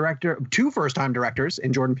director, two first-time directors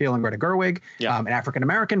in Jordan Peele and Greta Gerwig, an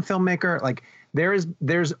African-American filmmaker. Like there's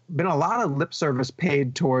been a lot of lip service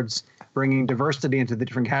paid towards bringing diversity into the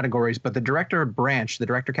different categories, but the director branch, the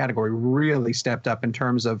director category, really stepped up in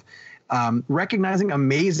terms of recognizing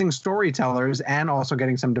amazing storytellers and also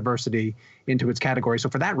getting some diversity into its category. So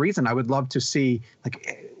for that reason, I would love to see,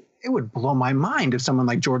 like, it would blow my mind if someone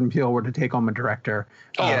like Jordan Peele were to take home a director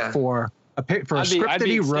for a script that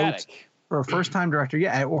he wrote for a first-time director,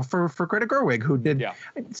 or for Greta Gerwig, who did. Yeah.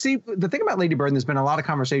 See, the thing about Lady Bird, and there's been a lot of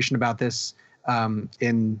conversation about this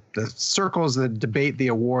in the circles that debate the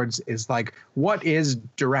awards, is like, what is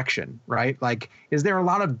direction, right? Like, is there a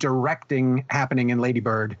lot of directing happening in Lady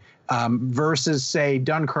Bird versus, say,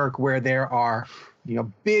 Dunkirk, where there are,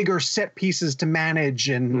 bigger set pieces to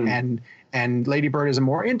manage and Lady Bird is a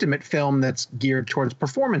more intimate film that's geared towards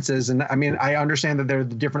performances. And I mean, I understand that there are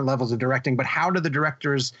the different levels of directing, but how do the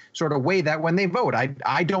directors sort of weigh that when they vote?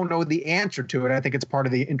 I don't know the answer to it. I think it's part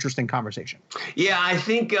of the interesting conversation. Yeah, I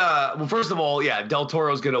think, well, first of all, Del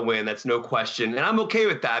Toro's going to win. That's no question. And I'm okay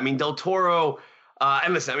with that. I mean, Del Toro,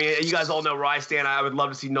 and listen, I mean, you guys all know where I stand. I would love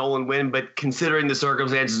to see Nolan win, but considering the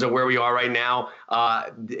circumstances of where we are right now,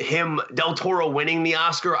 Del Toro winning the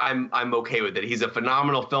Oscar, I'm okay with it. He's a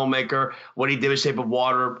phenomenal filmmaker. What he did with Shape of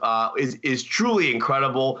Water is truly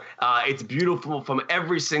incredible. It's beautiful from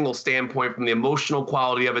every single standpoint, from the emotional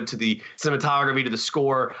quality of it to the cinematography to the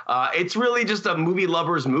score. It's really just a movie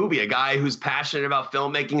lover's movie. A guy who's passionate about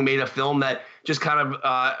filmmaking and made a film that just kind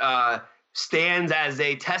of stands as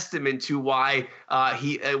a testament to why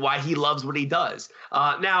he loves what he does.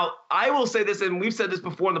 Now, I will say this, and we've said this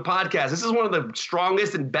before on the podcast, this is one of the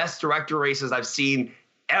strongest and best director races I've seen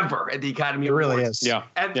ever at the Academy Awards. It really is. Yeah.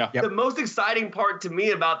 And the most exciting part to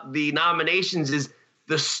me about the nominations is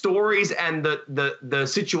the stories and the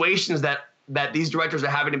situations that these directors are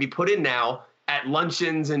having to be put in now at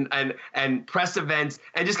luncheons and press events,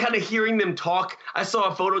 and just kind of hearing them talk. I saw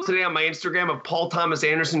a photo today on my Instagram of Paul Thomas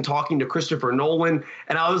Anderson talking to Christopher Nolan,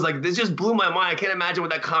 and I was like, this just blew my mind. I can't imagine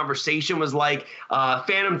what that conversation was like.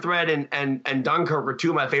 Phantom Thread and Dunkirk were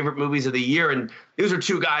two of my favorite movies of the year, and these are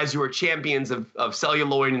two guys who are champions of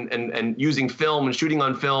celluloid and using film and shooting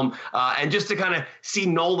on film, and just to kind of see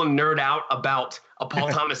Nolan nerd out about a Paul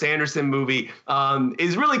Thomas Anderson movie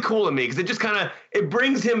is really cool to me, because it just kind of, it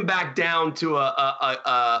brings him back down to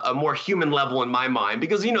a more human level in my mind.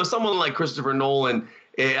 Because, someone like Christopher Nolan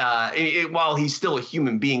while he's still a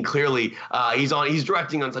human being, clearly he's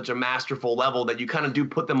directing on such a masterful level that you kind of do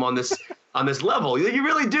put them on this on this level. You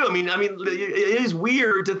really do. I mean, it is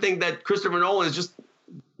weird to think that Christopher Nolan is just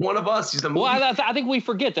one of us. He's a movie. Well, I think we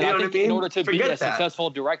forget that. You know I think in order to be a successful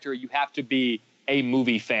director, you have to be a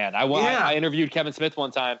movie fan. I interviewed Kevin Smith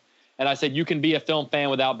one time, and I said, you can be a film fan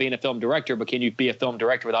without being a film director, but can you be a film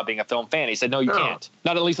director without being a film fan? He said, no, you can't.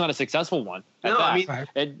 Not at least not a successful one.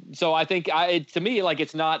 And so I think to me, like,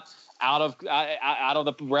 it's not out of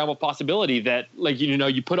the realm of possibility that, like,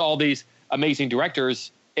 you put all these amazing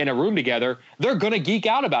directors in a room together, they're going to geek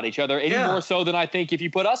out about each other any more so than I think if you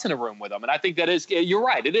put us in a room with them. And I think you're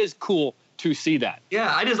right. It is cool to see that.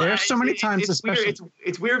 Yeah, there's so many times, especially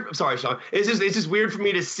it's weird. I'm sorry, Sean. It's just weird for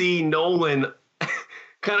me to see Nolan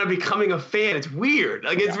kind of becoming a fan. It's weird.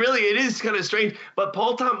 Like, it is kind of strange. But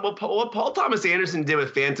what Paul Thomas Anderson did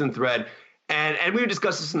with Phantom Thread, and we've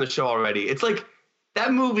discussed this in the show already. It's like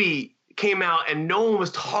that movie came out and no one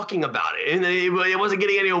was talking about it, and it wasn't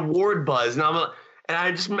getting any award buzz. And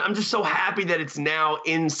I'm just so happy that it's now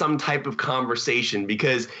in some type of conversation,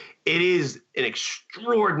 because it is an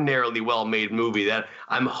extraordinarily well-made movie that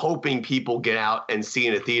I'm hoping people get out and see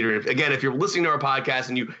in a theater. Again, if you're listening to our podcast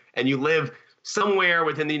and you live somewhere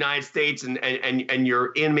within the United States and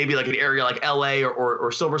you're in maybe like an area like LA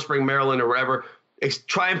or Silver Spring, Maryland, or whatever,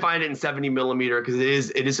 try and find it in 70 millimeter, because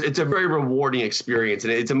it's a very rewarding experience.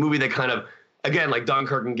 And it's a movie that kind of, again, like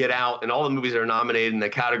Dunkirk and Get Out and all the movies that are nominated in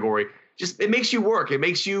that category, it makes you work. It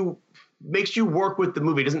makes you work with the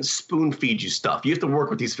movie. It doesn't spoon feed you stuff. You have to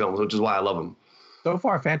work with these films, which is why I love them. So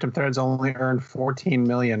far, Phantom Thread's only earned $14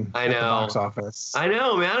 million at the box office. I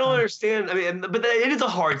know, man. I don't understand. I mean, but it is a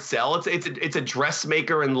hard sell. It's a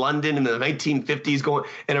dressmaker in London in the 1950s going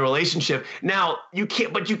in a relationship. Now you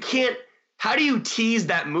can't. How do you tease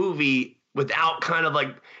that movie without kind of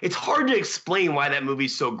like? It's hard to explain why that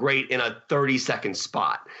movie's so great in a 30-second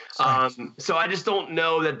spot. So I just don't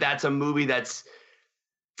know that that's a movie that's.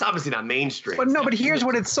 It's obviously not mainstream. But here's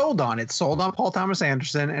what it's sold on. It's sold on Paul Thomas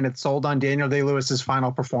Anderson, and it's sold on Daniel Day-Lewis's final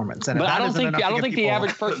performance. And I don't think the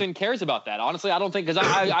average person cares about that. Honestly, I don't think, because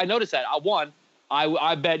I noticed that.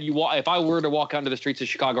 I bet if I were to walk onto the streets of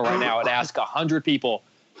Chicago right now and ask 100 people,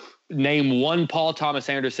 name one Paul Thomas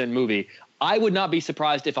Anderson movie, I would not be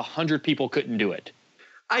surprised if 100 people couldn't do it.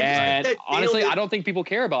 Honestly, I don't think people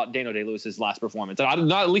care about Daniel Day-Lewis's last performance.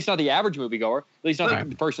 At least not the average moviegoer. At least not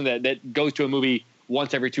the person that goes to a movie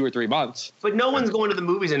once every 2 or 3 months. But no one's going to the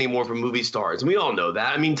movies anymore for movie stars. We all know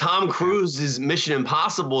that. I mean, Tom Cruise's Mission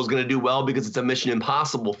Impossible is going to do well because it's a Mission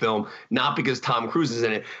Impossible film, not because Tom Cruise is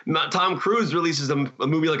in it. Tom Cruise releases a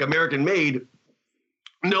movie like American Made.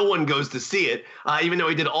 No one goes to see it, even though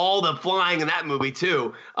he did all the flying in that movie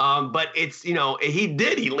too. But it's, he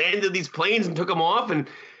landed these planes and took them off, and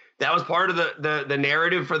that was part of the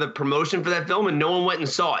narrative for the promotion for that film, and no one went and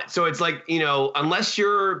saw it. So it's like, unless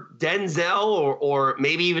you're Denzel or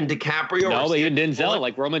maybe even DiCaprio. No, but even Denzel,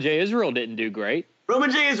 like Roman J. Israel didn't do great.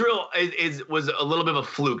 Roman J. Israel was a little bit of a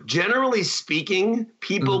fluke. Generally speaking,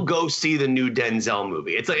 people go see the new Denzel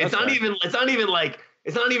movie. It's not even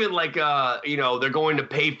like they're going to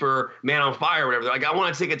pay for Man on Fire or whatever. They're like, I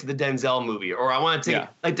want to take it to the Denzel movie, or I want to take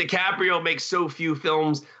like DiCaprio makes so few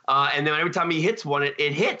films, and then every time he hits one, it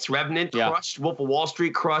hits. Revenant crushed, Wolf of Wall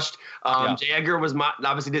Street crushed. J. Edgar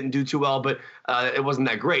obviously didn't do too well, but it wasn't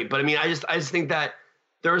that great. But I mean, I just think that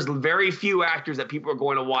there's very few actors that people are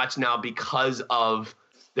going to watch now because of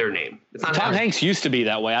their name. Tom Hanks used to be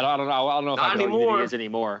that way. I don't know if I can argue that he is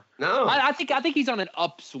anymore. No, I think he's on an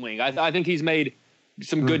upswing. I think he's made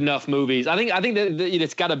some good enough movies. I think that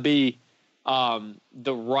it's got to be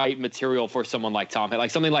the right material for someone like Tom,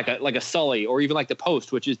 like something like a Sully, or even like The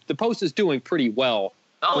Post, The Post is doing pretty well.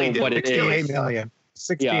 Oh, he did. $68 million.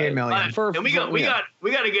 $68 million.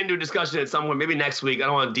 We got to get into a discussion at some point, maybe next week. I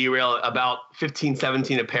don't want to derail about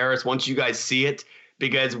 1517 of Paris once you guys see it,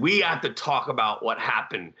 because we have to talk about what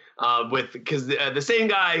happened because the same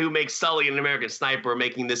guy who makes Sully and American Sniper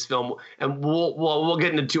making this film, and we'll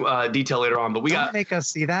get into detail later on. But don't make us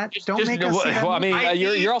see that. Don't make us see that. Well, I mean,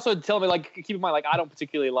 you're also telling me, like, keep in mind, like, I don't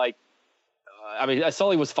particularly like.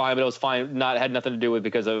 Sully was fine, but it was fine. Had nothing to do with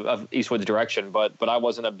because of Eastwood's direction. But I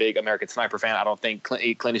wasn't a big American Sniper fan. I don't think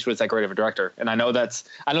Clint Eastwood's that great of a director. And I know that's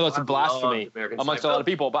a blasphemy amongst a lot of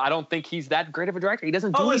people. But I don't think he's that great of a director. He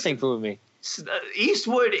doesn't do anything for me.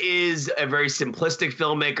 Eastwood is a very simplistic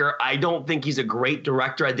filmmaker. I don't think he's a great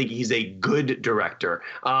director. I think he's a good director.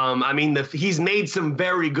 I mean, he's made some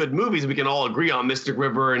very good movies we can all agree on, Mystic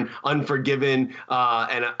River and Unforgiven.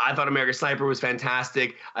 And I thought American Sniper was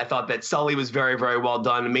fantastic. I thought that Sully was very, very well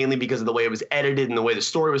done, mainly because of the way it was edited and the way the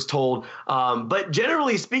story was told. But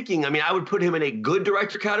generally speaking, I mean, I would put him in a good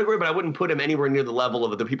director category, but I wouldn't put him anywhere near the level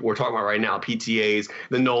of the people we're talking about right now, PTAs,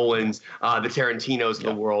 the Nolans, the Tarantinos of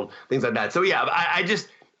the world, things like that. So yeah,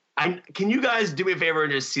 can you guys do me a favor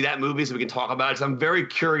and just see that movie so we can talk about it? Because I'm very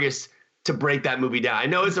curious to break that movie down. I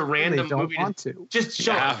know it's a random movie. Just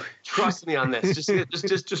trust me on this.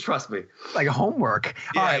 Just trust me. Like homework.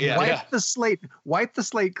 All right, wipe the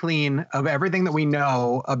slate clean of everything that we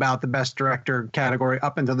know about the best director category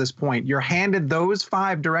up until this point. You're handed those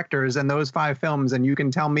 5 directors and those 5 films, and you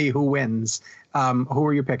can tell me who wins. Who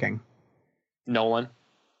are you picking? Nolan.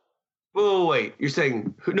 Oh wait, you're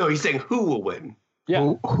saying who? No, he's saying who will win.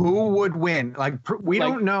 Yeah. Who would win? Like we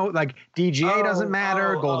don't know. Like DGA doesn't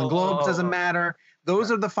matter. Golden Globes doesn't matter.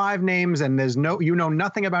 Those are the 5 names, and there's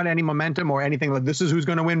nothing about any momentum or anything like this is who's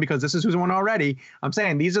going to win because this is who's won already. I'm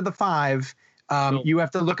saying these are the 5. You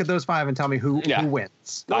have to look at those 5 and tell me who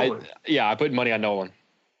wins. I put money on Nolan.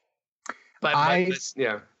 I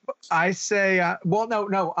say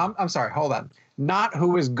no. I'm sorry. Hold on. Not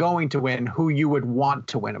who is going to win. Who you would want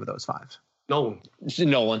to win of those 5.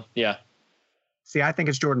 Nolan. Yeah. See, I think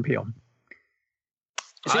it's Jordan Peele.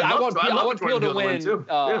 See, I want Peele to win.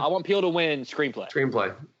 I want Peele to win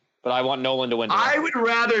screenplay. But I want Nolan to win. I would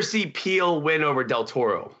rather see Peele win over Del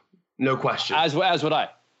Toro, no question. As would I.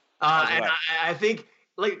 I think,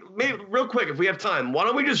 like, maybe real quick, if we have time, why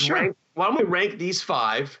don't we just rank these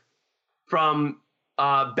 5 from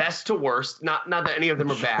best to worst? Not that any of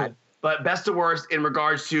them are bad, but best to worst in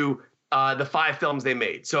regards to the 5 films they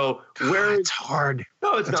made. So it's hard.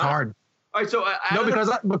 No, it's not hard. All right, so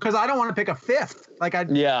because I don't want to pick a 5th. Like I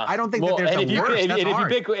don't think that there's a worst.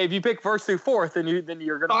 If you pick first through 4th, then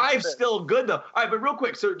you're gonna 5's still good though. All right, but real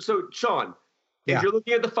quick, so Sean, if you're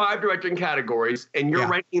looking at the 5 directing categories and you're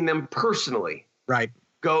ranking them personally, right?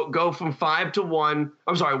 Go from 5 to 1.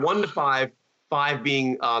 I'm sorry, 1 to 5. 5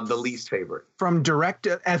 being the least favorite. From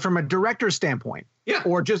a director's standpoint,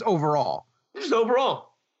 or just overall. Just overall.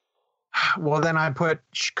 Well, then I put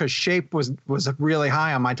because Shape was really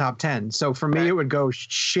high on my top 10. So for me, it would go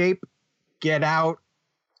Shape, Get Out,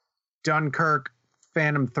 Dunkirk,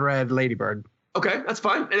 Phantom Thread, Lady Bird. Okay, that's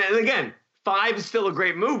fine. And again, 5 is still a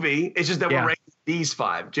great movie. It's just that we're ranking these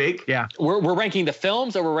 5. Jake? Yeah. We're ranking the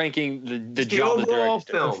films or we're ranking the job overall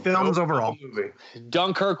film. The films overall. Movie.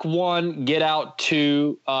 Dunkirk 1, Get Out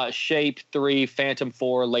 2, Shape 3, Phantom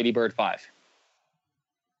 4, Lady Bird 5.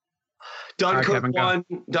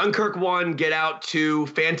 Dunkirk 1, Get Out 2,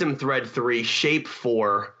 Phantom Thread 3, Shape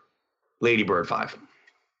 4, Lady Bird 5.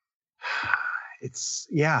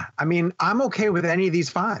 I mean, I'm okay with any of these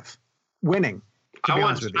 5 winning. I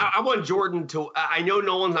want Jordan to. I know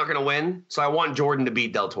Nolan's not going to win, so I want Jordan to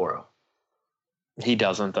beat Del Toro. He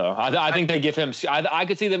doesn't, though. I think they give him. I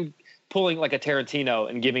could see them pulling like a Tarantino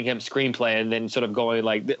and giving him screenplay, and then sort of going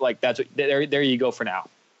like that's there you go for now.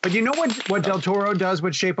 But you know what Del Toro does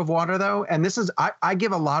with Shape of Water, though? And this is, I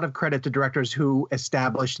give a lot of credit to directors who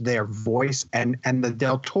established their voice, and the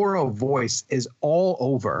Del Toro voice is all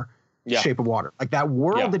over Shape of Water. Like that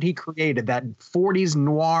world that he created, that 40s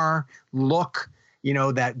noir look,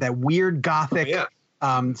 that weird gothic,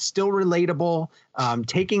 still relatable,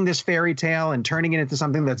 taking this fairy tale and turning it into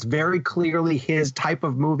something that's very clearly his type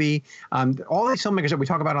of movie. All these filmmakers that we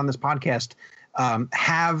talk about on this podcast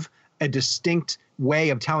have a distinct way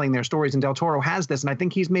of telling their stories, and Del Toro has this, and I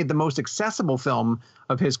think he's made the most accessible film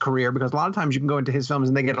of his career, because a lot of times you can go into his films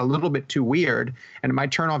and they get a little bit too weird and it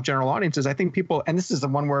might turn off general audiences. I think people, and this is the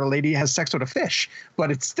one where a lady has sex with a fish,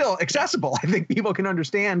 but it's still accessible. I think people can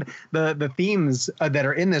understand the themes that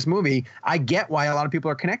are in this movie. I get why a lot of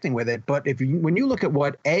people are connecting with it, but when you look at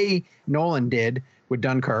what Nolan did with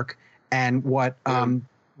Dunkirk and what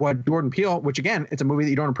Jordan Peele, which again, it's a movie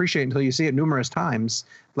that you don't appreciate until you see it numerous times.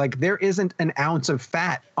 Like there isn't an ounce of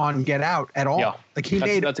fat on Get Out at all. Yeah. Like he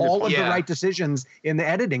made all of the right decisions in the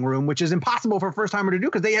editing room, which is impossible for a first timer to do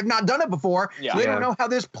because they have not done it before. Yeah. So they don't know how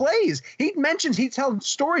this plays. He tells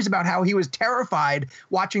stories about how he was terrified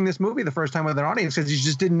watching this movie the first time with an audience because he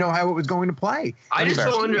just didn't know how it was going to play. I just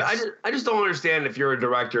don't understand if you're a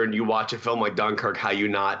director and you watch a film like Dunkirk, how you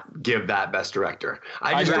not give that best director.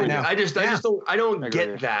 I don't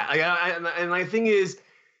get that. And my thing is,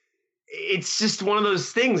 it's just one of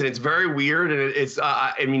those things, and it's very weird. And it's,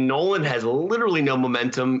 Nolan has literally no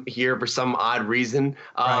momentum here for some odd reason.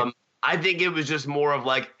 I think it was just more of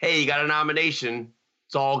like, hey, you got a nomination,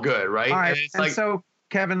 It's all good, right? All right. And it's and so,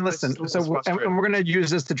 Kevin, listen. And we're going to use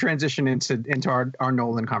this to transition into our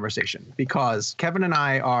Nolan conversation, because Kevin and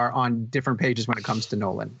I are on different pages when it comes to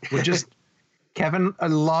Nolan. We're just Kevin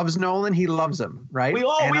loves Nolan. He loves him, right? We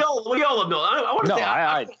all love Nolan. I want to say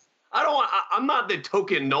I'm not the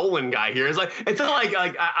token Nolan guy here. It's not like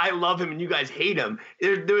I love him and you guys hate him.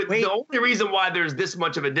 The only reason why there's this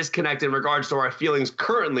much of a disconnect in regards to our feelings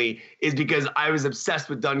currently is because I was obsessed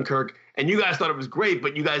with Dunkirk and you guys thought it was great,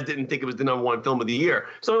 but you guys didn't think it was the #1 film of the year.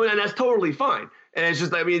 So, and that's totally fine. And it's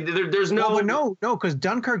just, I mean, there's no. Well, no, because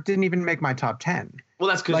Dunkirk didn't even make my top 10. Well,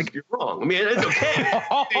 that's because you're wrong. I mean, it's okay.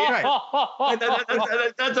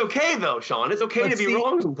 That's okay, though, Sean. It's okay to be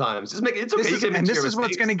wrong sometimes. It's okay. This is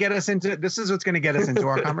what's going to get us into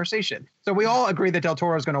our conversation. So we all agree that Del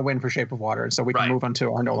Toro is going to win for Shape of Water, and so we can move on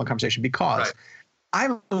to our Nolan conversation, because I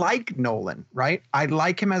like Nolan, right? I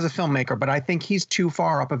like him as a filmmaker, but I think he's too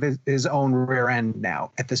far up of his own rear end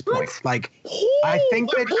now at this point. What? Like, I think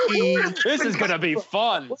that this is going to be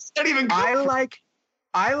fun. What's that even?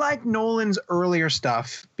 I like Nolan's earlier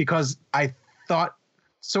stuff because I thought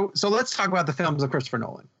so. So let's talk about the films of Christopher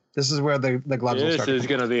Nolan. This is where the gloves will start. This is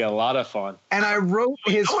going to be a lot of fun. And I wrote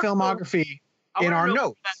his filmography in our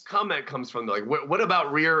notes. That comment comes from, like, what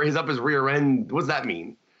about his rear end? What does that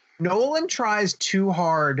mean? Nolan tries too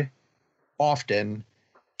hard often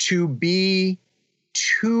to be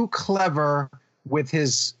too clever with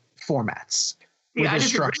his formats. Yeah, I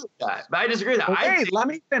disagree with that. But I disagree with that. Okay, let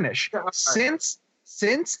me finish. Since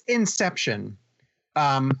Inception,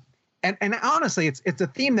 and honestly, it's a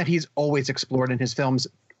theme that he's always explored in his films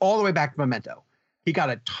all the way back to Memento. He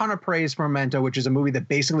got a ton of praise for Memento, which is a movie that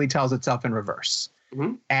basically tells itself in reverse.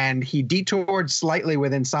 Mm-hmm. And he detoured slightly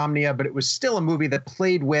with Insomnia, but it was still a movie that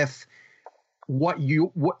played with what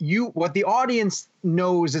the audience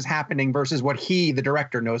knows is happening versus what the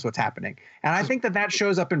director, knows what's happening. And I think that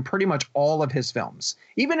shows up in pretty much all of his films.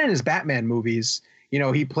 Even in his Batman movies,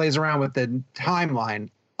 he plays around with the timeline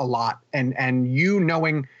a lot, and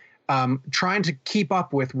knowing, trying to keep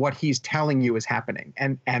up with what he's telling you is happening.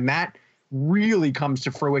 And that really comes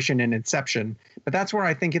to fruition in Inception. But that's where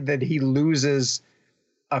I think that he loses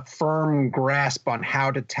a firm grasp on how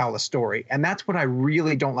to tell a story. And that's what I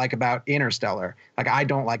really don't like about Interstellar. Like, I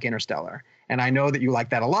don't like Interstellar. And I know that you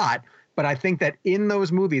like that a lot. But I think that in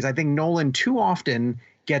those movies, I think Nolan too often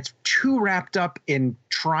gets too wrapped up in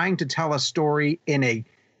trying to tell a story in a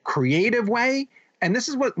creative way. And this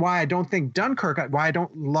is why I don't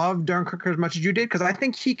love Dunkirk as much as you did, because I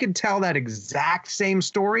think he could tell that exact same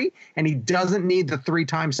story, and he doesn't need the 3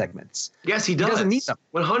 time segments. Yes, he does. He doesn't need them.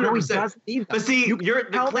 100%. No, he doesn't need them. But see, you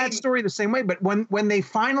can tell that story the same way, but when they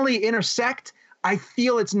finally intersect, I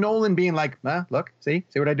feel it's Nolan being like, look, see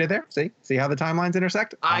what I did there? See how the timelines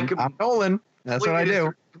intersect? I'm Nolan. That's what I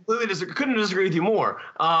do. Couldn't disagree with you more.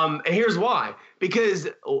 And here's why. Because,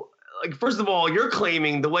 like, first of all,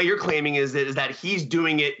 the way you're claiming is that he's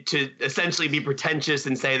doing it to essentially be pretentious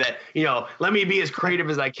and say that, let me be as creative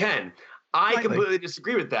as I can. I completely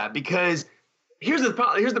disagree with that, because here's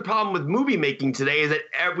the problem with movie making today is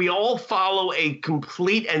that we all follow a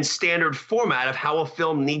complete and standard format of how a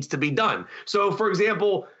film needs to be done. So, for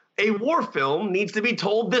example, a war film needs to be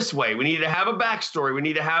told this way. We need to have a backstory. We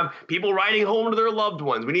need to have people writing home to their loved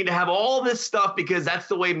ones. We need to have all this stuff because that's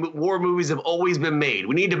the way war movies have always been made.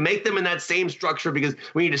 We need to make them in that same structure because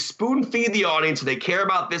we need to spoon feed the audience so they care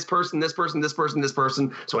about this person, this person, this person, this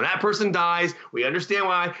person. So when that person dies, we understand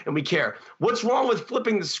why and we care. What's wrong with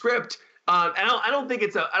flipping the script? And I don't think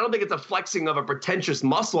it's a flexing of a pretentious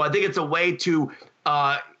muscle. I think it's a way to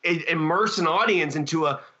immerse an audience into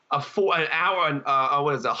a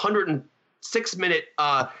 106-minute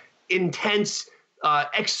intense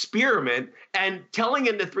experiment, and telling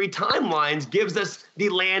it into 3 timelines gives us the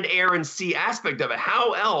land, air, and sea aspect of it.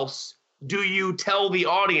 How else do you tell the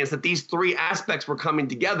audience that these 3 aspects were coming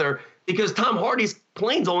together? Because Tom Hardy's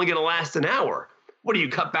plane's only going to last an hour. What do you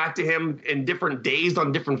cut back to him in different days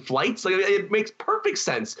on different flights? Like, it makes perfect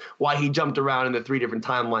sense why he jumped around in the 3 different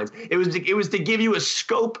timelines. It was to give you a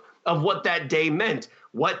scope of what that day meant,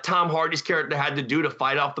 what Tom Hardy's character had to do to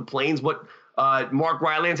fight off the planes, what Mark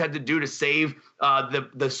Rylance had to do to save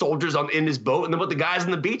the soldiers in his boat, and then what the guys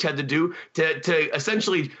on the beach had to do to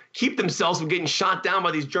essentially keep themselves from getting shot down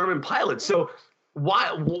by these German pilots. So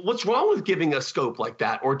what's wrong with giving a scope like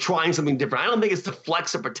that or trying something different? I don't think it's to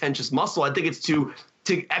flex a pretentious muscle. I think it's to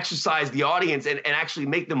exercise the audience and actually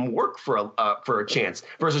make them work for a chance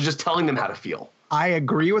versus just telling them how to feel. I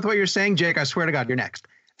agree with what you're saying, Jake. I swear to God, you're next.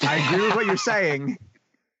 I agree with what you're saying.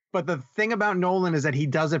 But the thing about Nolan is that he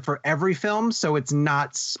does it for every film, so it's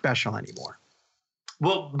not special anymore.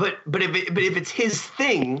 Well, but if it's his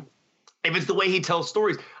thing, if it's the way he tells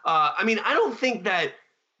stories. I mean, I don't think that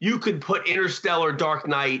you could put Interstellar, Dark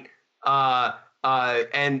Knight,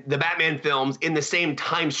 and the Batman films in the same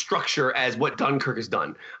time structure as what Dunkirk has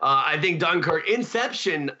done. I think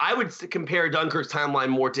Inception, I would compare Dunkirk's timeline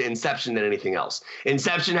more to Inception than anything else.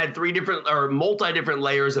 Inception had multi-different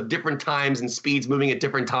layers of different times and speeds moving at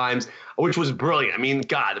different times, which was brilliant. I mean,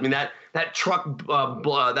 God, that truck,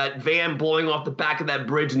 that van blowing off the back of that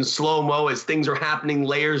bridge in slow-mo as things are happening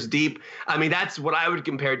layers deep. I mean, that's what I would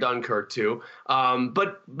compare Dunkirk to.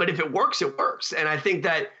 But if it works, it works. And I think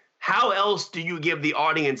that how else do you give the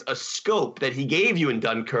audience a scope that he gave you in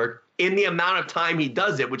Dunkirk in the amount of time he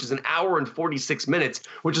does it, which is 1 hour and 46 minutes,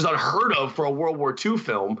 which is unheard of for a World War II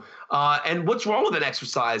film? And what's wrong with an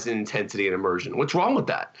exercise in intensity and immersion? What's wrong with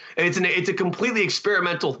that? And it's a completely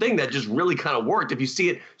experimental thing that just really kind of worked. If you see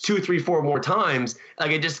it 2, 3, 4 more times,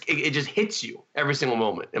 like it just hits you every single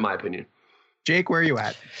moment, in my opinion. Jake, where are you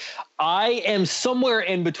at? I am somewhere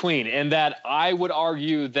in between, in that I would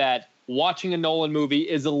argue that watching a Nolan movie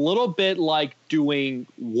is a little bit like doing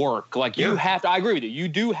work. Like you have to, I agree with you. You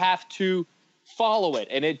do have to follow it,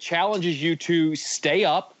 and it challenges you to stay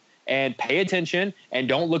up and pay attention and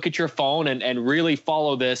don't look at your phone and really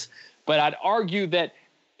follow this. But I'd argue that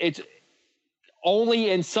it's only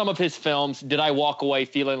in some of his films did I walk away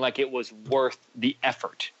feeling like it was worth the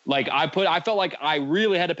effort. Like I felt like I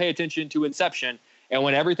really had to pay attention to Inception, and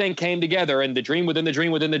when everything came together and the dream within the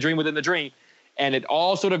dream within the dream within the dream, and it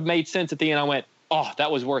all sort of made sense at the end, I went, oh, that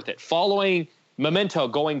was worth it. Following Memento,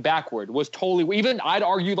 going backward, was totally, even I'd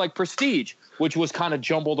argue like Prestige, which was kind of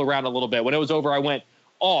jumbled around a little bit. When it was over, I went,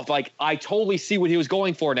 oh, like I totally see what he was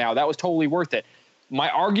going for now. That was totally worth it. My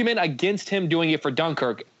argument against him doing it for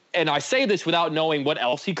Dunkirk, and I say this without knowing what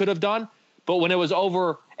else he could have done, but when it was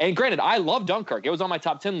over, and granted, I love Dunkirk. It was on my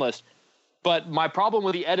top 10 list. But my problem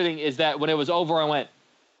with the editing is that when it was over, I went,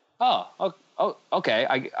 oh,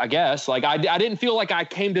 okay, I guess. Like I didn't feel like I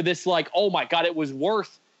came to this like, oh my God, it was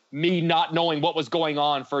worth me not knowing what was going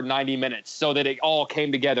on for 90 minutes so that it all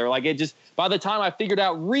came together. Like it just, by the time I figured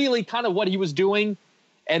out really kind of what he was doing,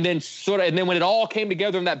 and then when it all came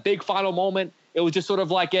together in that big final moment, it was just sort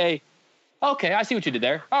of like okay, I see what you did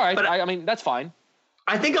there. All right. I mean, that's fine.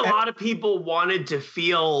 I think a lot of people wanted to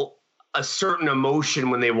feel a certain emotion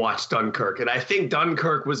when they watched Dunkirk. And I think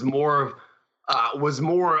Dunkirk was more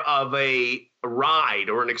of a ride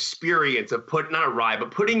or an experience of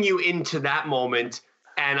putting you into that moment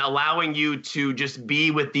and allowing you to just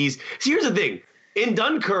be with these. See, here's the thing. In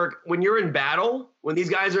Dunkirk, when you're in battle, when these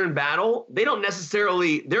guys are in battle,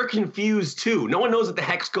 they're confused too. No one knows what the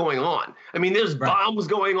heck's going on. I mean, there's bombs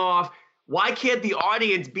going off. Why can't the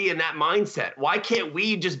audience be in that mindset? Why can't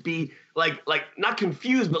we just be like not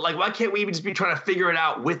confused, but like, why can't we just be trying to figure it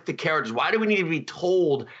out with the characters? Why do we need to be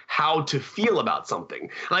told how to feel about something?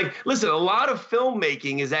 Like, listen, a lot of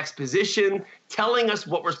filmmaking is exposition, telling us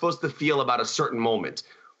what we're supposed to feel about a certain moment.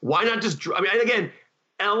 Why not just, I mean, again,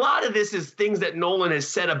 and a lot of this is things that Nolan has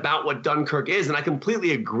said about what Dunkirk is, and I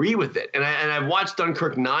completely agree with it. And I've watched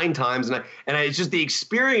Dunkirk 9 times, and it's just the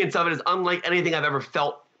experience of it is unlike anything I've ever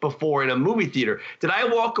felt before in a movie theater. Did I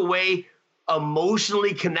walk away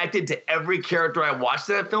emotionally connected to every character I watched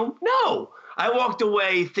in that film? No. I walked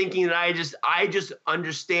away thinking that I just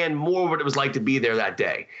understand more what it was like to be there that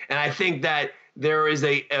day. And I think that there is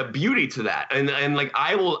a beauty to that. And like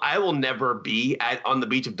I will never be on the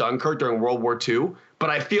beach of Dunkirk during World War II, but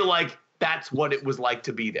I feel like that's what it was like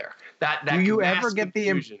to be there. Do you ever get the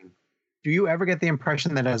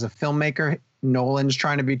impression that as a filmmaker, Nolan's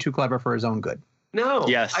trying to be too clever for his own good? No,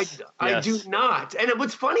 yes, I do not. And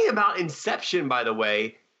what's funny about Inception, by the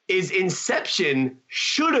way, is Inception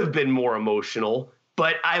should have been more emotional.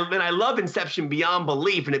 But I love Inception beyond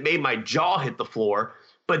belief, and it made my jaw hit the floor.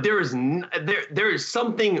 But there is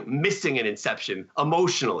something missing in Inception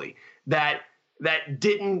emotionally that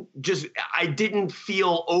I didn't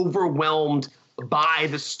feel overwhelmed by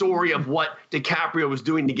the story of what DiCaprio was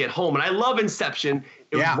doing to get home. And I love Inception.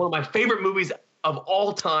 It was one of my favorite movies of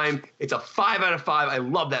all time. It's a 5 out of 5. I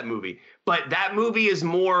love that movie. But that movie is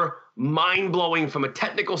more mind-blowing from a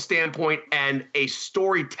technical standpoint and a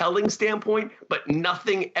storytelling standpoint, but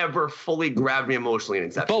nothing ever fully grabbed me emotionally in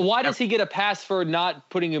Inception. But why does he get a pass for not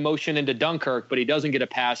putting emotion into Dunkirk, but he doesn't get a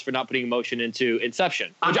pass for not putting emotion into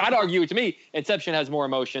Inception? Which I'd argue, to me, Inception has more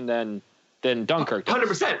emotion than Dunkirk does.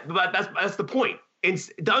 100%. But that's the point.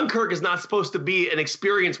 Dunkirk is not supposed to be an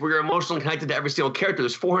experience where you're emotionally connected to every single character. You're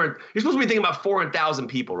supposed to be thinking about 400,000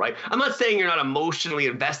 people, right? I'm not saying you're not emotionally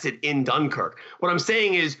invested in Dunkirk. What I'm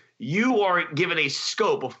saying is you are given a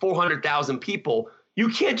scope of 400,000 people. you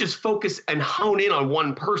can't just focus and hone in on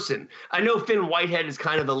one person. I know Finn Whitehead is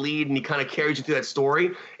kind of the lead and he kind of carries you through that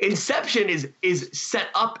story. Inception is set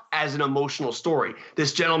up as an emotional story.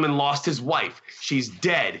 This gentleman lost his wife. She's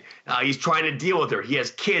dead. He's trying to deal with her. He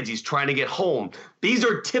has kids. He's trying to get home. These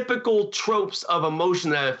are typical tropes of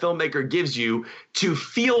emotion that a filmmaker gives you to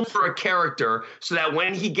feel for a character so that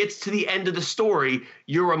when he gets to the end of the story,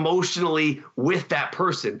 you're emotionally with that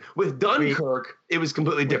person. With Dunkirk, it was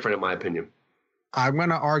completely different in my opinion. I'm going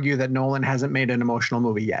to argue that Nolan hasn't made an emotional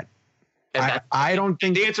movie yet. I don't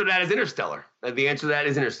think the answer to that is Interstellar. The answer to that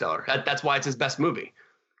is Interstellar. That's why it's his best movie.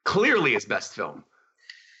 Clearly his best film.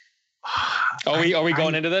 Are we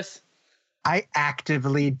going into this? I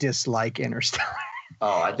actively dislike Interstellar.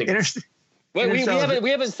 Oh, I think Wait, we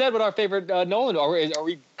haven't said what our favorite Nolan. Are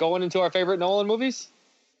we going into our favorite Nolan movies?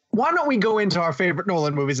 Why don't we go into our favorite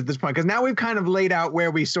Nolan movies at this point? Because now we've kind of laid out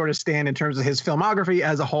where we sort of stand in terms of his filmography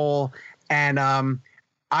as a whole. And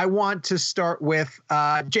I want to start with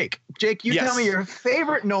Jake. Jake, you tell me your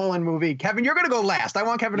favorite Nolan movie. Kevin, you're going to go last. I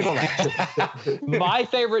want Kevin to go last. My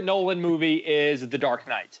favorite Nolan movie is The Dark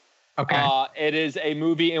Knight. Okay. It is a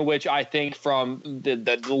movie in which I think from the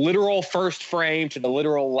literal first frame to the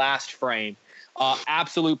literal last frame,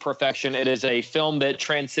 absolute perfection. It is a film that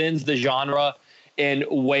transcends the genre in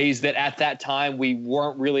ways that at that time we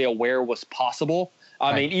weren't really aware was possible.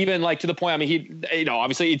 I mean, even like to the point, I mean,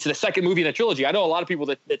 obviously it's the second movie in a trilogy. I know a lot of people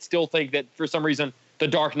that still think that for some reason The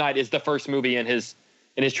Dark Knight is the first movie in his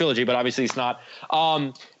trilogy, but obviously it's not.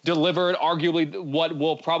 Delivered arguably what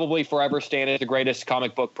will probably forever stand as the greatest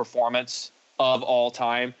comic book performance of all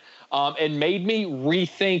time, and made me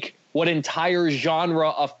rethink what entire genre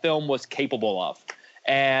of film was capable of.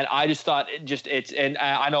 And I just thought and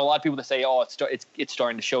I know a lot of people that say, oh, it's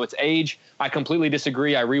starting to show its age. I completely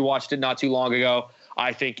disagree. I rewatched it not too long ago.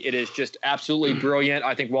 I think it is just absolutely brilliant.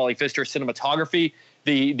 I think Wally Pfister's cinematography,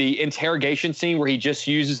 the interrogation scene where he just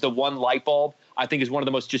uses the one light bulb, I think is one of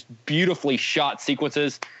the most just beautifully shot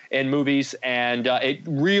sequences in movies. And it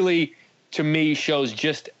really, to me, shows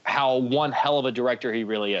just how one hell of a director he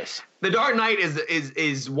really is. The Dark Knight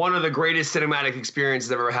is one of the greatest cinematic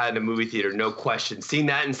experiences I've ever had in a movie theater, no question. Seeing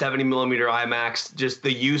that in 70 millimeter IMAX, just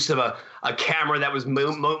the use of a camera that was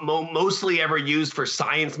mostly ever used for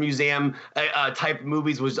science museum type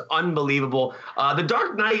movies was unbelievable. The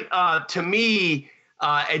Dark Knight, to me,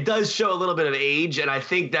 it does show a little bit of age, and I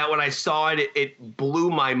think that when I saw it, it blew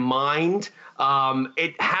my mind.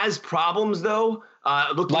 It has problems, though.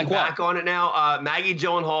 Looking back on it now, Maggie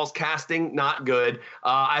Gyllenhaal's casting, not good.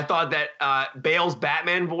 I thought that Bale's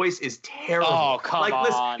Batman voice is terrible. Oh, come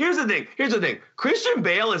on. Listen, here's the thing. Christian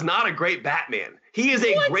Bale is not a great Batman. He is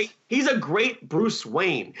he's a great Bruce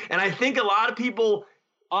Wayne. And I think a lot of people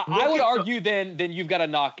I would argue then you've got to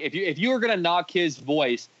knock if you were going to knock his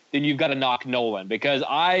voice, then you've got to knock Nolan, because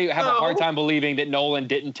I have a hard time believing that Nolan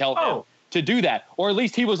didn't tell him to do that, or at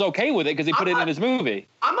least he was okay with it because he put it in his movie.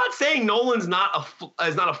 I'm not saying Nolan's not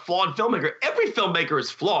a flawed filmmaker. Every filmmaker is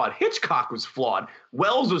flawed. Hitchcock was flawed.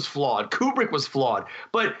 Wells was flawed. Kubrick was flawed.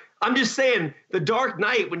 But I'm just saying, The Dark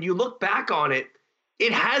Knight, when you look back on it,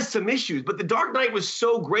 it has some issues. But The Dark Knight was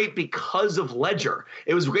so great because of Ledger.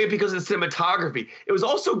 It was great because of the cinematography. It was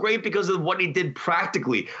also great because of what he did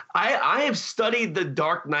practically. I have studied The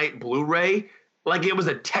Dark Knight Blu-ray like it was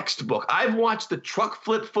a textbook. I've watched the truck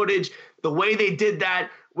flip footage, the way they did that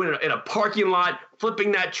in a parking lot,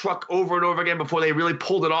 flipping that truck over and over again before they really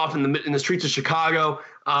pulled it off in the streets of Chicago.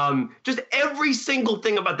 Just every single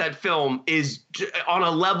thing about that film is on a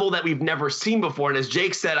level that we've never seen before. And as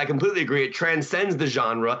Jake said, I completely agree. It transcends the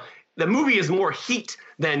genre. The movie is more heat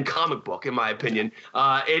than comic book, in my opinion.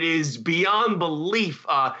 It is beyond belief.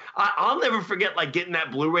 I'll never forget getting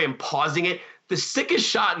that Blu-ray and pausing it. The sickest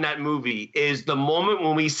shot in that movie is the moment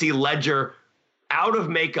when we see Ledger out of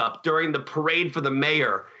makeup during the parade for the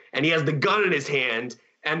mayor, and he has the gun in his hand,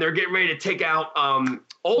 and they're getting ready to take out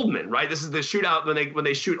Oldman, right? This is the shootout when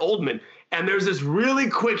they shoot Oldman, and there's this really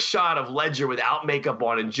quick shot of Ledger without makeup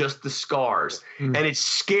on and just the scars, and it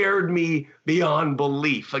scared me beyond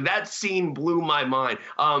belief. That scene blew my mind.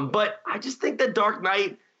 But I just think that Dark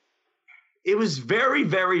Knight, it was very,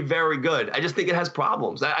 very, very good. I just think it has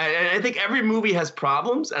problems. I think every movie has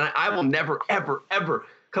problems, and I will never, ever, ever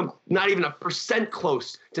come not even 1%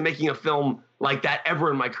 close to making a film like that ever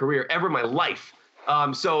in my career, ever in my life.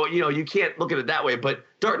 So, you can't look at it that way. But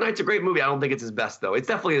Dark Knight's a great movie. I don't think it's his best, though. It's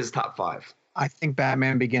definitely his top 5. I think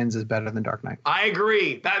Batman Begins is better than Dark Knight. I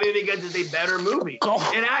agree. Batman Begins is a better movie.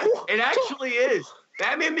 It actually is.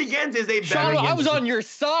 Batman Begins is a Sean, better. I was on your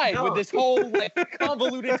side No. with this whole like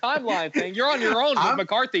convoluted timeline thing. You're on your own with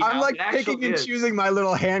McCarthy I'm now. like It actually picking and is. choosing my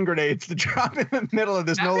little hand grenades to drop in the middle of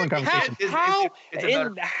this Nolan conversation.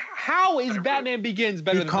 How is Batman Begins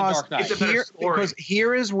better than The Dark Knight? It's a better story. Because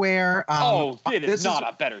here is where It is not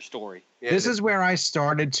a better story. Yeah, this is where I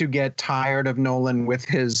started to get tired of Nolan with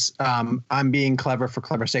his I'm being clever for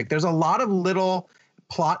clever's sake. There's a lot of little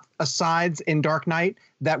plot asides in Dark Knight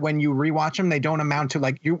that when you rewatch them, they don't amount to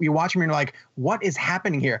like you watch them and you're like, what is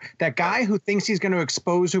happening here? That guy who thinks he's going to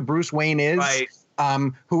expose who Bruce Wayne is, Right.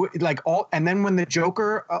 who like all, and then when the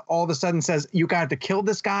Joker all of a sudden says you got to kill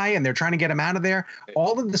this guy and they're trying to get him out of there,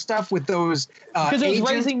 all of the stuff with those Because it was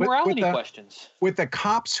agents, raising morality questions. with the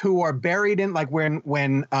cops who are buried in like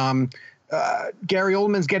when Gary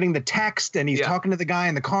Oldman's getting the text and he's talking to the guy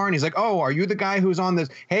in the car and he's like, oh, are you the guy who's on this?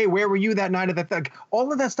 Hey, where were you that night at the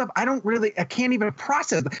all of that stuff? I can't even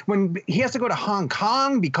process when he has to go to Hong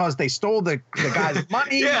Kong because they stole the guy's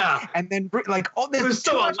money. Yeah. And then like all this. It was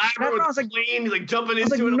so elaborate. I was like, plane, like jumping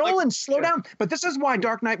into like, it. Nolan, slow down. But this is why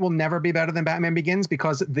Dark Knight will never be better than Batman Begins,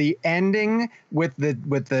 because the ending with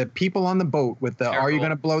the people on the boat with the Terrible. are you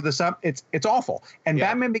going to blow this up? It's awful. And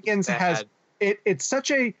Batman Begins Bad. has it's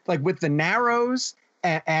such a like with the Narrows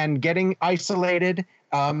and getting isolated.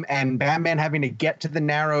 And Batman having to get to the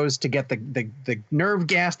Narrows to get the nerve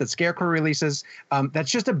gas that Scarecrow releases.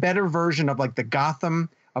 That's just a better version of like the Gotham,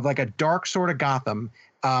 of like a dark sort of Gotham.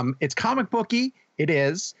 It's comic booky, it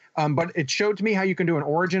is, but it showed to me how you can do an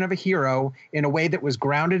origin of a hero in a way that was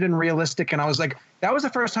grounded and realistic. And I was like, that was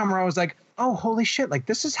the first time where I was like, oh, holy shit, like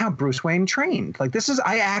this is how Bruce Wayne trained. Like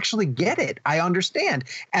I actually get it. I understand.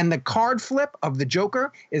 And the card flip of the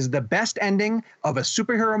Joker is the best ending of a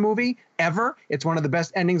superhero movie ever. It's one of the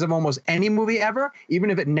best endings of almost any movie ever, even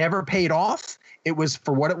if it never paid off. It was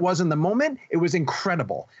for what it was in the moment. It was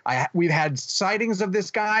incredible. We've had sightings of this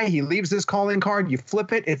guy. He leaves this calling card. You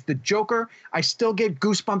flip it. It's the Joker. I still get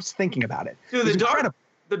goosebumps thinking about it. Dude, It's incredible.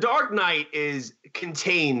 The Dark Knight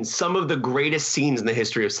contains some of the greatest scenes in the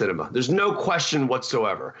history of cinema. There's no question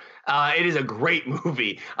whatsoever. It is a great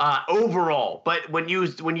movie overall. But when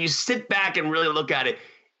you sit back and really look at it,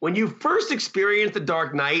 when you first experience The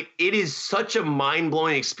Dark Knight, it is such a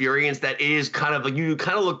mind-blowing experience that it is kind of like you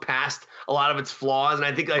kind of look past a lot of its flaws. And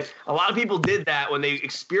I think like a lot of people did that when they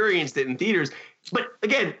experienced it in theaters. But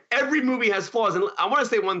again, every movie has flaws. And I want to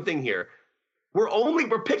say one thing here.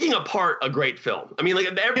 We're picking apart a great film. I mean, like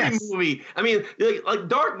every movie. I mean, like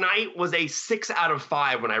Dark Knight was a 6 out of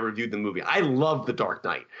 5 when I reviewed the movie. I love The Dark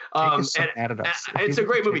Knight. It's a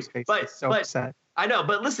great movie. But upset. I know,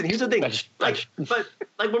 but listen, here's the thing. But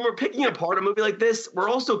when we're picking apart a movie like this, we're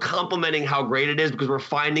also complimenting how great it is because we're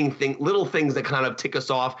finding little things that kind of tick us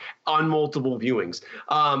off on multiple viewings.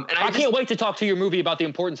 And I can't wait to talk to your movie about the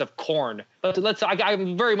importance of corn.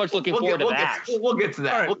 I'm very much looking forward to that. We'll get to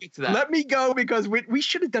that. Right. We'll get to that. Let me go because we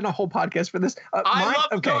should have done a whole podcast for this. I love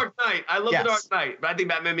The Dark Knight. The Dark Knight, but I think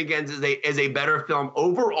Batman Begins is a better film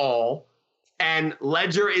overall. And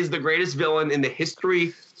Ledger is the greatest villain in the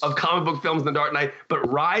history of comic book films, The Dark Knight. But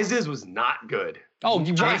Rises was not good. Oh,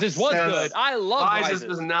 Rises was good. I love Rises. Rises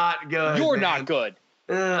was not good. You're not good.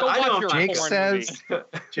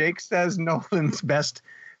 Jake says Nolan's best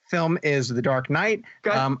film is The Dark Knight.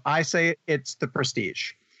 Okay. I say it's The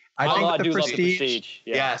Prestige. I do think love The Prestige.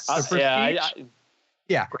 Yeah. Yes. The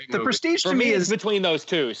Prestige. The Prestige for me is between those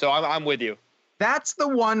two, so I'm with you. That's the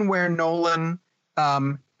one where Nolan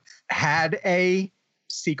had a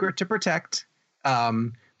secret to protect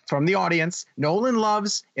from the audience. Nolan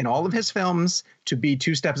loves in all of his films to be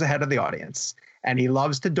 2 steps ahead of the audience, and he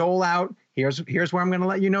loves to dole out. Here's where I'm going to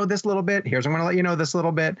let you know this little bit. Here's where I'm going to let you know this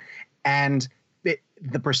little bit, and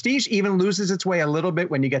the Prestige even loses its way a little bit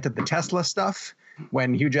when you get to the Tesla stuff.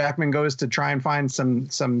 When Hugh Jackman goes to try and find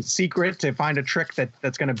some secret to find a trick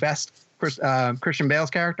that's going to best Christian Bale's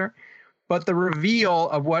character. But the reveal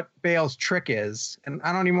of what Bale's trick is, and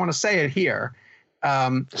I don't even want to say it here,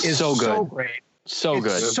 is so great. So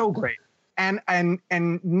great. And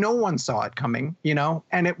no one saw it coming, you know,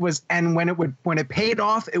 and when it paid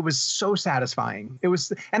off, it was so satisfying.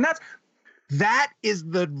 That is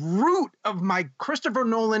the root of my Christopher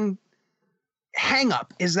Nolan hang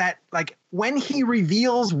up, is that like when he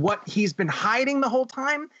reveals what he's been hiding the whole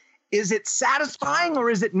time, is it satisfying or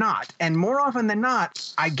is it not? And more often than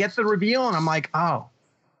not, I get the reveal and I'm like, oh,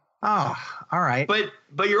 all right.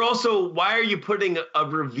 But you're also, why are you putting a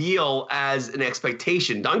reveal as an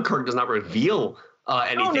expectation? Dunkirk does not reveal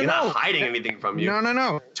anything. It's not hiding anything from you.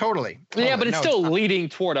 No. Totally. Yeah, but it's still leading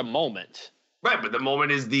toward a moment. Right, but the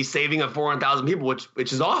moment is the saving of 400,000 people,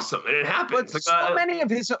 which is awesome, and it happens. But so many of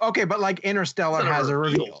his but like Interstellar has a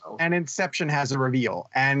reveal, and Inception has a reveal,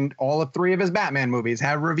 and all of 3 of his Batman movies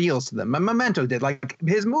have reveals to them. And Memento did. Like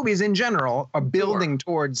his movies in general are building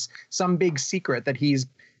towards some big secret that he's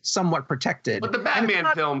somewhat protected. But the Batman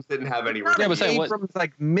films didn't have any. Yeah, but Abrams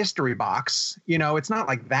like mystery box. It's not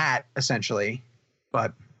like that essentially,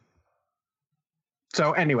 but.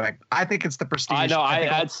 So anyway, I think it's the Prestige.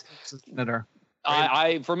 I know.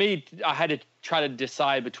 For me, I had to try to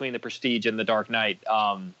decide between the Prestige and the Dark Knight.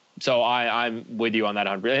 So I'm with you on that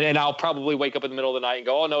 100. And I'll probably wake up in the middle of the night and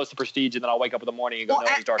go, oh no, it's the Prestige, and then I'll wake up in the morning and go, no,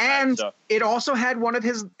 it's Dark Knight. And it also had one of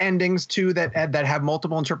his endings too that have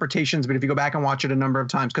multiple interpretations. But if you go back and watch it a number of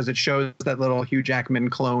times, because it shows that little Hugh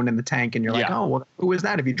Jackman clone in the tank, and you're like, oh, well, who is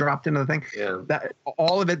that? If you dropped into the thing, that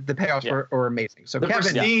all of it, the payoffs were amazing. So the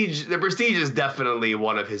Prestige is definitely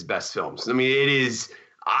one of his best films. I mean, it is.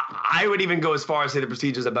 I would even go as far as say the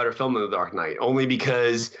Prestige is a better film than the Dark Knight, only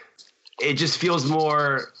because it just feels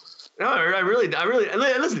more. No, I really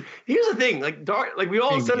listen. Here's the thing, we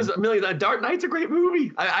all said this a million times. Dark Knight's a great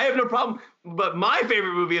movie. I have no problem. But my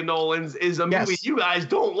favorite movie of Nolan's is a movie you guys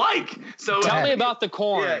don't like. So tell me about The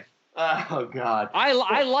Corn. Yeah. Oh God.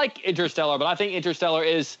 I like Interstellar, but I think Interstellar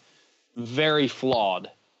is very flawed.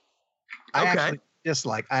 I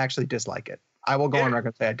actually dislike it. I will go on record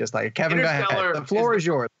and say I dislike it. Kevin, go ahead. The floor is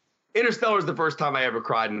yours. Interstellar is the first time I ever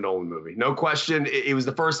cried in a Nolan movie. No question. It was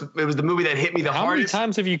the movie that hit me the hardest. How many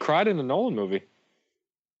times have you cried in a Nolan movie?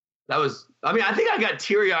 I think I got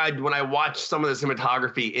teary-eyed when I watched some of the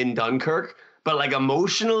cinematography in Dunkirk, but like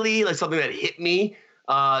emotionally, like something that hit me.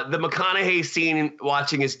 The McConaughey scene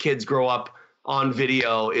watching his kids grow up on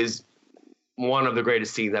video is one of the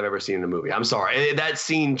greatest scenes I've ever seen in a movie. I'm sorry. That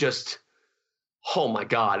scene just, oh my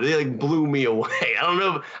God, it like blew me away.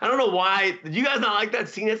 I don't know why. Did you guys not like that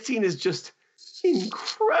scene? That scene is just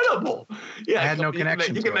incredible. Yeah, I had no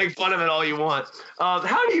connection. You can make fun of it all you want.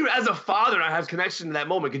 How do you, as a father, not have connection to that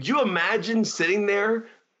moment? Could you imagine sitting there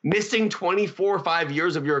missing 24 or 5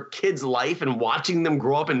 years of your kid's life and watching them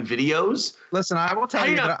grow up in videos? Listen, I will tell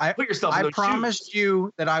you that I promised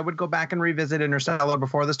you that I would go back and revisit Interstellar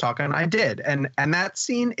before this talk, and I did. And that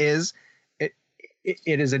scene is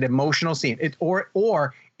it is an emotional scene.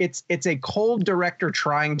 It's a cold director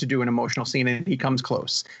trying to do an emotional scene, and he comes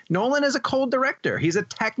close. Nolan is a cold director. He's a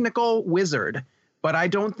technical wizard, but I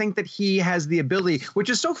don't think that he has the ability,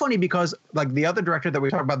 which is so funny because like the other director that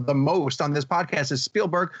we talk about the most on this podcast is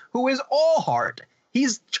Spielberg, who is all heart.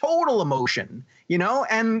 He's total emotion,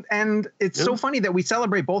 and it's so funny that we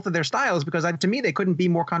celebrate both of their styles because to me, they couldn't be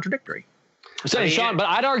more contradictory. So, Sean, but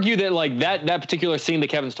I'd argue that like that particular scene that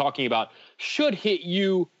Kevin's talking about should hit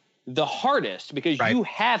you the hardest because you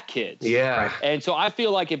have kids. Yeah. Right. And so I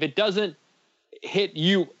feel like if it doesn't hit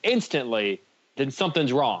you instantly, then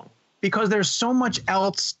something's wrong. Because there's so much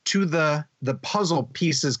else to the puzzle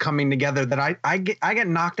pieces coming together that I get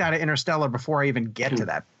knocked out of Interstellar before I even get to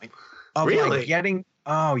that point. Really?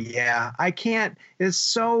 I can't. It's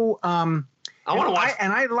so I want to watch.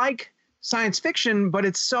 And I like science fiction, but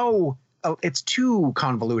it's so it's too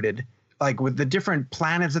convoluted. Like with the different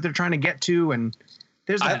planets that they're trying to get to, and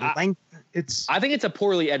there's that length. I think it's a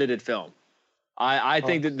poorly edited film. I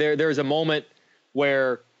think that there's a moment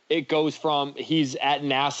where it goes from he's at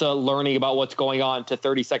NASA learning about what's going on to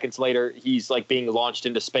 30 seconds later he's like being launched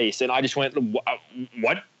into space, and I just went,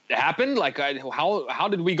 what happened? Like how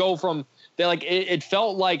did we go from there? Like it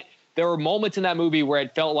felt like there were moments in that movie where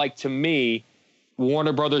it felt like to me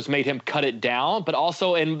Warner Brothers made him cut it down, but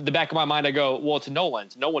also in the back of my mind, I go, well, it's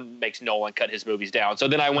Nolan's. No one makes Nolan cut his movies down. So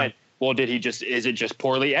then I went, well, is it just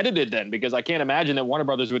poorly edited then? Because I can't imagine that Warner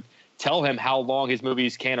Brothers would tell him how long his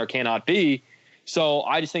movies can or cannot be. So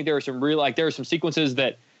I just think there are some sequences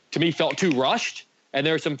that to me felt too rushed. And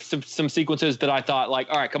there are some sequences that I thought like,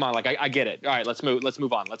 all right, come on. Like I get it. All right, let's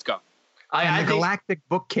move on. Let's go. The Galactic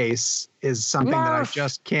bookcase is something that I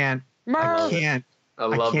just can't. I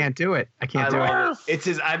can't do it. I can't do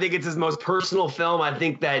it. I think it's his most personal film. I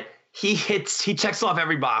think that he checks off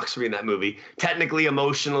every box for me in that movie. Technically,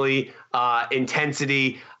 emotionally,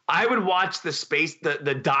 intensity. I would watch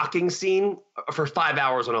the docking scene for 5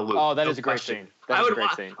 hours on a loop. Oh, that is a great scene. I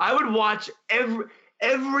would watch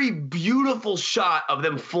every beautiful shot of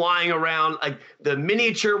them flying around, like the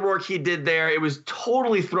miniature work he did there. It was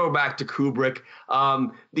totally throwback to Kubrick.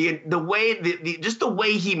 The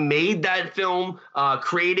way he made that film,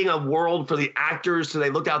 creating a world for the actors so they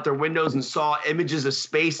looked out their windows and saw images of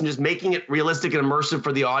space and just making it realistic and immersive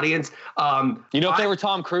for the audience. If they were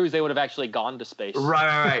Tom Cruise, they would have actually gone to space.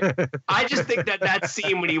 Right. I just think that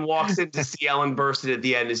scene when he walks in to see Ellen Burstyn at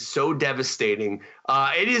the end is so devastating.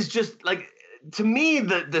 It is just like to me,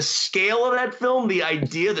 the scale of that film, the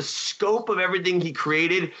idea, the scope of everything he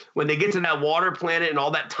created, when they get to that water planet and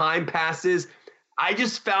all that time passes, I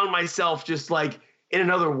just found myself just like in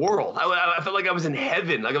another world. I felt like I was in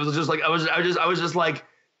heaven. Like I was just like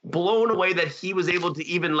blown away that he was able to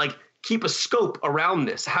even like keep a scope around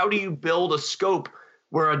this. How do you build a scope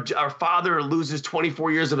where our father loses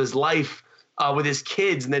 24 years of his life with his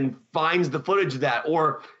kids and then finds the footage of that,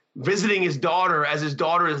 or visiting his daughter as his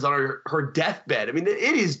daughter is on her deathbed? I mean, it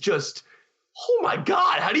is just, oh my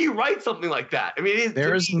God, how do you write something like that? I mean,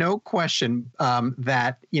 there is no question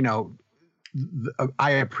that, you know,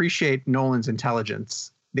 I appreciate Nolan's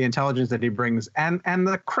intelligence, the intelligence that he brings, and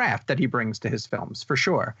the craft that he brings to his films, for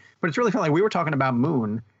sure. But it's really felt like we were talking about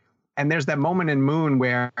Moon, and there's that moment in Moon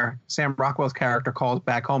where Sam Rockwell's character calls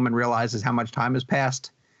back home and realizes how much time has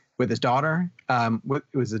passed with his daughter. It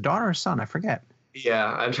was a daughter or son, I forget.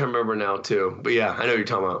 Yeah, I'm trying to remember now too. But yeah, I know what you're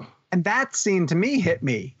talking about. And that scene to me hit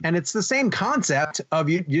me. And it's the same concept of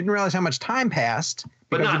you didn't realize how much time passed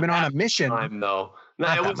because you've been on a mission. Time, though.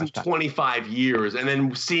 No, it wasn't 25 years. And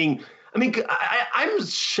then seeing, I mean, I'm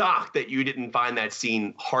shocked that you didn't find that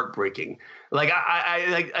scene heartbreaking. Like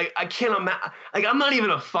I can't imagine. Like, I'm not even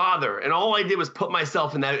a father, and all I did was put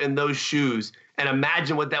myself in those shoes and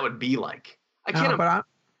imagine what that would be like. I can't. But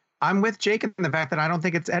I'm with Jake in the fact that I don't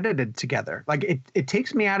think it's edited together. Like it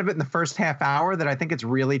takes me out of it in the first half hour that I think it's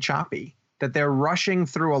really choppy. That they're rushing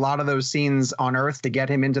through a lot of those scenes on Earth to get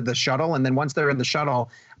him into the shuttle, and then once they're in the shuttle,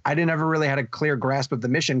 I never really had a clear grasp of the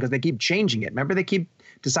mission because they keep changing it. Remember, they keep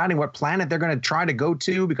deciding what planet they're going to try to go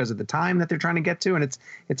to because of the time that they're trying to get to, and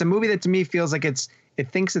it's a movie that to me feels like it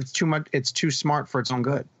thinks it's too much, it's too smart for its own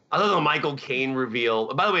good. I thought the Michael Caine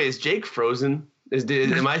reveal. By the way, is Jake frozen?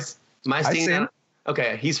 Am I seeing that?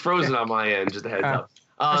 Okay, he's frozen on my end. Just a heads up.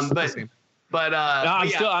 No,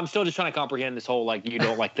 I'm still just trying to comprehend this whole like you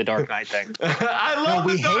don't like the Dark Knight thing. I love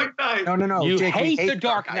the Dark Knight. No. You Jake, hate the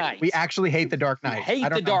Dark Knight. We actually hate the Dark Knight. You hate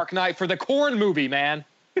the Dark Knight for the Korn movie, man.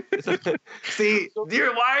 See,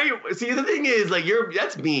 why are you? See, the thing is, like,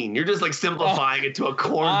 that's mean. You're just like simplifying it to a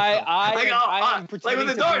Korn. I am pretending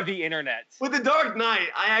with to be the internet. With the Dark Knight,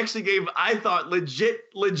 I actually gave, I thought,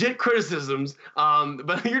 legit criticisms.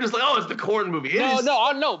 But you're just like, oh, it's the Korn movie.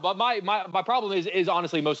 No. But my problem is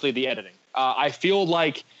honestly mostly the editing. I feel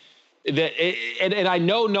like that, and I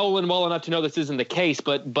know Nolan well enough to know this isn't the case,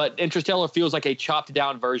 but Interstellar feels like a chopped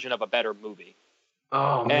down version of a better movie.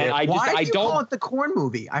 Oh man! And Why do you call it the Korn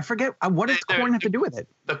movie? I forget. What does Korn have to do with it?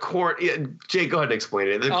 The Korn. Yeah, Jake, go ahead and explain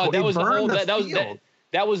it. Wasn't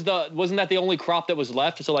that the only crop that was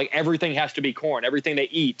left? So like everything has to be corn. Everything they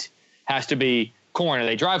eat has to be corn, and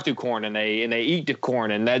they drive through corn, and they eat the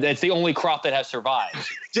corn, and that's the only crop that has survived.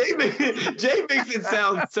 Jay makes it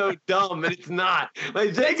sound so dumb, and it's not.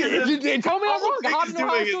 Like Jake is tell me I'm wrong. How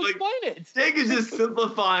to explain it? Jake is just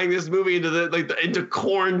simplifying this movie into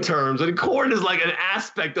corn terms, and corn is like an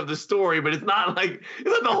aspect of the story, but it's not the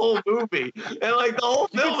whole movie, and like the whole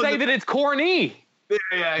film. You could say that it's corny.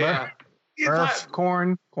 Yeah.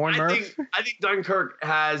 Corn Murph. I think Dunkirk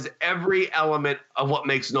has every element of what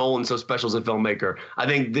makes Nolan so special as a filmmaker. I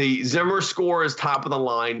think the Zimmer score is top of the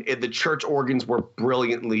line. The church organs were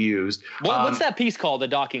brilliantly used. What's that piece called? The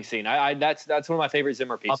docking scene. That's one of my favorite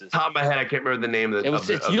Zimmer pieces. Off the top of my head, I can't remember the name of it.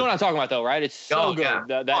 You know what I'm talking about, though, right? It's so good.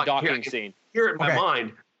 Yeah. That docking scene. Hear it in my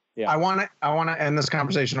mind. Yeah. I want to end this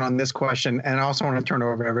conversation on this question, and I also want to turn it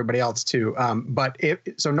over to everybody else too.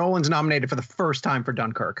 So Nolan's nominated for the first time for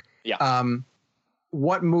Dunkirk. Yeah.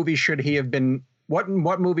 What movie should he have been? What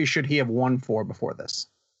movie should he have won for before this?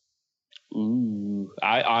 Ooh,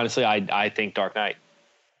 I think Dark Knight.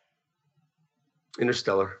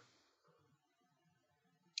 Interstellar.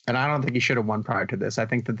 And I don't think he should have won prior to this. I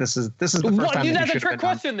think that this is the first time. That's a trick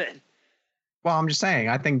question then. Well, I'm just saying.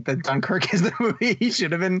 I think that Dunkirk is the movie he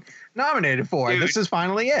should have been nominated for. Dude, this is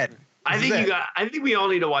finally it. I think we all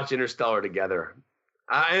need to watch Interstellar together.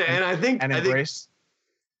 I think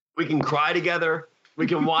we can cry together. We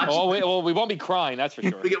can watch. We won't be crying. That's for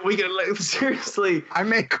sure. We can seriously. I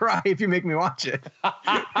may cry if you make me watch it.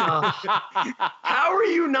 How are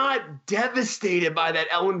you not devastated by that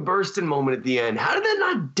Ellen Burstyn moment at the end? How did that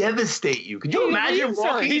not devastate you? Could you imagine walking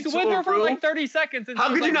into a room? He's with her for like 30 seconds, and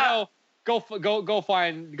how could you not? Go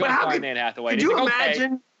find Anne Hathaway. Could you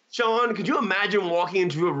imagine, Sean? Could you imagine walking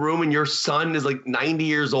into a room and your son is like 90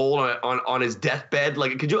 years old on his deathbed?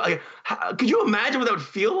 Like, could you imagine what that would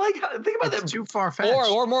feel like? Think about that. Too far fetched.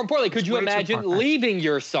 Or more importantly, could you imagine leaving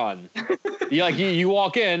your son? you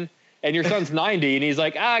walk in and your son's 90 and he's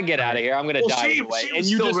like, get out of here. I'm gonna die anyway. And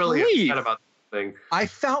you just leave. thing. I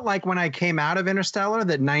felt like when I came out of Interstellar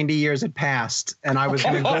that 90 years had passed and I was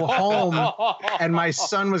going to go home and my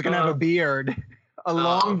son was going to have a beard, a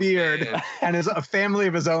long beard, man. and a family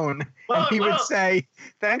of his own. And he would say,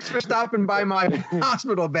 "Thanks for stopping by my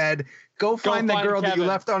hospital bed. Go find the girl that you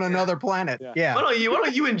left on another planet." Yeah. Why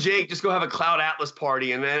don't you and Jake just go have a Cloud Atlas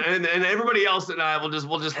party, and everybody else and I will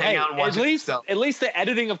just hang out and watch At least the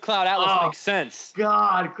editing of Cloud Atlas makes sense.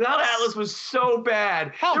 God, Cloud Atlas was so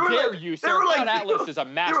bad. How dare you, sir? Cloud Atlas is a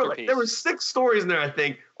masterpiece. There were 6 stories in there, I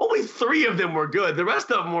think. Only 3 of them were good. The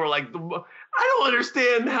rest of them were like, I don't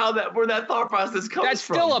understand where that thought process comes from. That's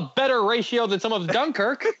still a better ratio than some of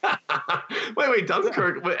Dunkirk. wait,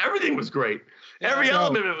 Dunkirk, everything was great. Every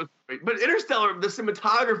element of it was great. But Interstellar, the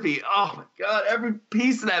cinematography, oh my God, every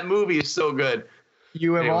piece of that movie is so good.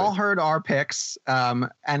 You have all heard our picks, and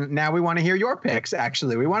now we want to hear your picks,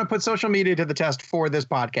 actually. We want to put social media to the test for this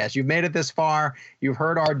podcast. You've made it this far. You've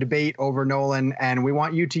heard our debate over Nolan, and we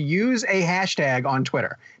want you to use a hashtag on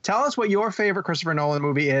Twitter. Tell us what your favorite Christopher Nolan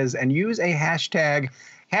movie is, and use a hashtag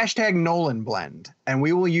Nolan Blend. And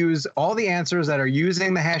we will use all the answers that are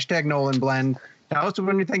using the hashtag Nolan Blend. Tell us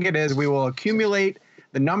when you think it is. We will accumulate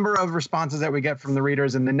the number of responses that we get from the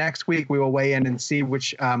readers, and the next week we will weigh in and see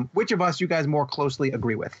which of us you guys more closely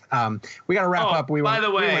agree with. We got to wrap up. We went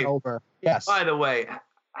over. Yes. By the way,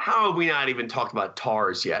 how have we not even talked about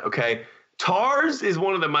TARS yet? Okay. TARS is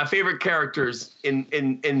one of my favorite characters in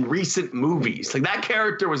recent movies. Like, that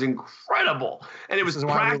character was incredible, and it was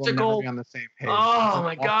practical. Be on the same page. Oh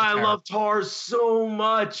my God, I love TARS so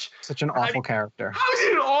much. Such an awful character. How is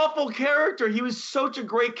he an awful character? He was such a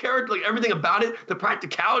great character. Like, everything about it, the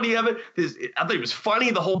practicality of it. I thought he was funny.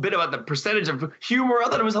 The whole bit about the percentage of humor, I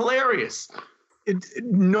thought it was hilarious.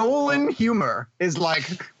 Nolan humor is like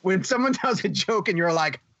when someone tells a joke and you're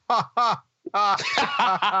like, ha ha.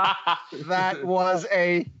 That was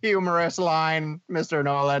a humorous line, Mr.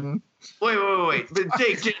 Nolan. Wait. But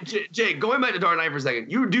Jake, going back to Dark Knight for a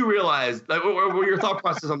second, you do realize, like, what your thought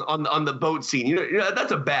process on the boat scene? You know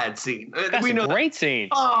that's a bad scene. That's a great scene.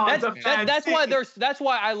 Oh, that's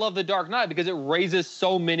why I love the Dark Knight, because it raises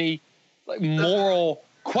so many moral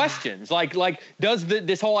questions. Like does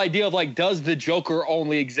this whole idea of does the Joker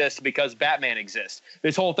only exist because Batman exists?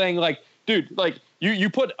 This whole thing, dude, you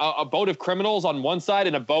put a boat of criminals on one side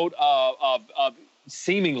and a boat of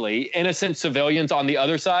seemingly innocent civilians on the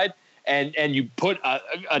other side, and you put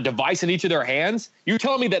a device in each of their hands. You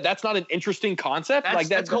telling me that's not an interesting concept?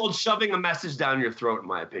 That's called shoving a message down your throat, in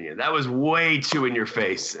my opinion. That was way too in your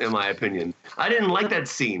face, in my opinion. I didn't like that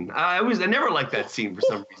scene. I never liked that scene for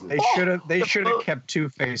some reason. They should have kept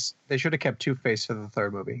Two-Face. They should have kept Two-Face for the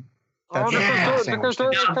third movie. That's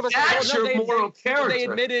your moral character. They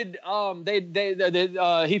admitted,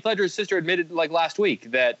 Heath Ledger's sister admitted last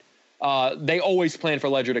week that they always planned for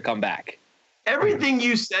Ledger to come back. Everything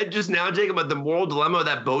you said just now, Jake, about the moral dilemma of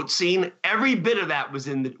that boat scene, every bit of that was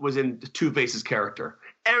in Two-Face's character.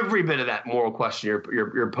 Every bit of that moral question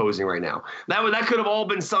you're posing right now. That could have all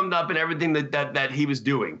been summed up in everything that he was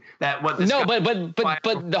doing. But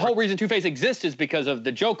the whole reason Two-Face exists is because of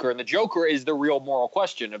the Joker, and the Joker is the real moral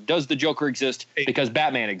question of, does the Joker exist because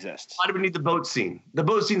Batman exists? Why do we need the boat scene? The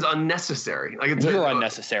boat scene's unnecessary. You're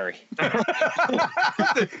unnecessary.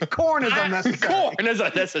 Corn is unnecessary. Corn is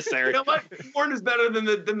unnecessary. You know what? Corn is better than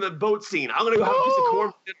the boat scene. I'm gonna go have a piece of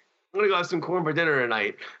corn. I'm going to go have some corn for dinner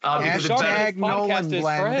tonight. Hashtag Nolan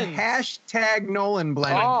Blend. Hashtag Nolan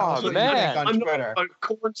Blend. Oh, man. On Twitter. A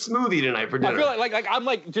corn smoothie tonight for dinner. I feel like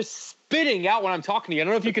I'm just spitting out when I'm talking to you. I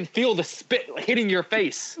don't know if you can feel the spit hitting your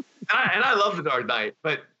face. And I love the Dark Knight,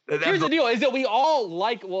 but here's the deal: is that we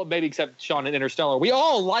all maybe except Sean and Interstellar, we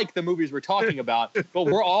all like the movies we're talking about, but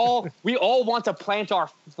we all want to plant our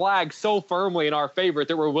flag so firmly in our favorite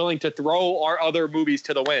that we're willing to throw our other movies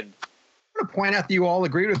to the wind. I'm going to point out that you all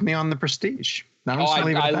agreed with me on The Prestige. I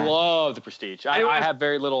love The Prestige. I have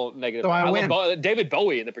very little negative. So I love David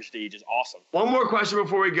Bowie in The Prestige is awesome. One more question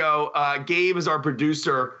before we go. Gabe is our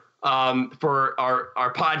producer for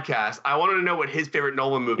our podcast. I wanted to know what his favorite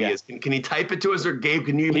Nolan movie is. Can he type it to us, or Gabe,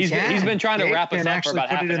 can you? He's been trying to wrap us up for about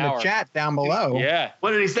half an hour. Put it in the chat down below. Yeah.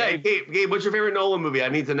 What did he say? Gabe, what's your favorite Nolan movie? I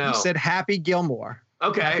need to know. He said Happy Gilmore.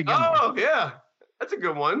 Okay. Happy Gilmore. Oh, yeah. That's a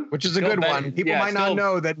good one. Which is a good one. People might not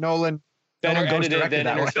know that Nolan ghost directed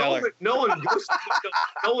that.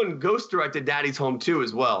 Nolan ghost directed Daddy's Home 2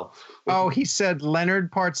 as well. Oh, he said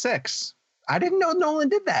Leonard Part 6. I didn't know Nolan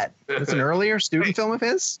did that. It's an earlier student film of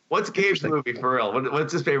his. What's Gabe's movie for real?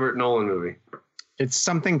 What's his favorite Nolan movie? It's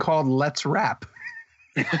something called Let's Rap.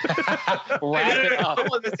 Wrap it up. I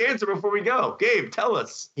want this answer before we go. Gabe, tell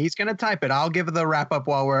us. He's going to type it. I'll give the wrap up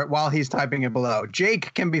while he's typing it below.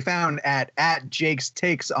 Jake can be found at Jake's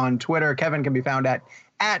Takes on Twitter. Kevin can be found at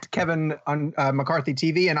Kevin McCarthy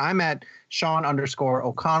TV, and I'm at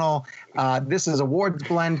Sean_O'Connell. This is Awards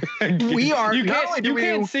Blend. We are. You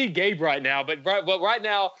can't see Gabe right now, but right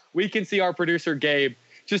now we can see our producer Gabe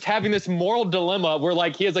just having this moral dilemma where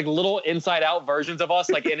like he has like little inside out versions of us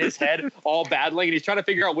like in his head all battling, and he's trying to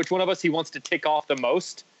figure out which one of us he wants to tick off the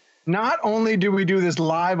most. Not only do we do this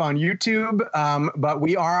live on YouTube, but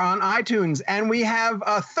we are on iTunes, and we have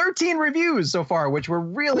 13 reviews so far, which we're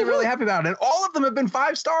really, really happy about. And all of them have been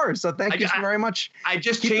 5 stars. So thank you very much. I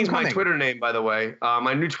just changed my Twitter name, by the way.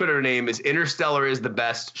 My new Twitter name is Interstellar is the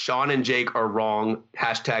best. Sean and Jake are wrong.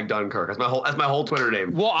 #Dunkirk. That's my whole Twitter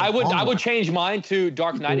name. Well, I would change mine to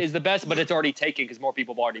Dark Knight is the best, but it's already taken because more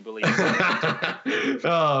people have already believed it.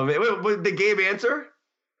 Oh, man. Wait, did Gabe answer?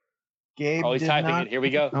 Gabe he's typing it. Here we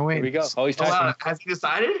go. Oh, wait. Here we go. Oh, he's typing. Has he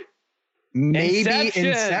decided? Maybe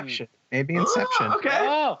Inception. Maybe Inception. Oh, okay.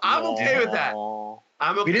 Oh. I'm okay with that.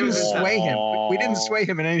 I'm okay. We didn't sway him. We didn't sway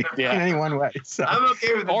him in any one way. So. I'm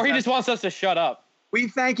okay with it. Or he just wants us to shut up. We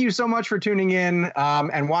thank you so much for tuning in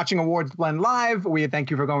and watching Awards Blend live. We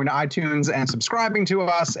thank you for going to iTunes and subscribing to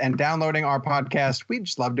us and downloading our podcast. We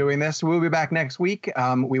just love doing this. We'll be back next week.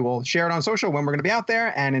 We will share it on social when we're going to be out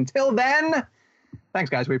there. And until then, thanks,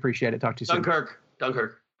 guys. We appreciate it. Talk to you soon.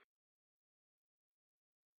 Dunkirk.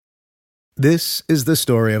 This is the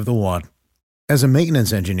story of the one. As a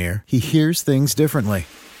maintenance engineer, he hears things differently.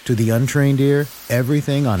 To the untrained ear,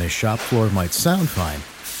 everything on his shop floor might sound fine,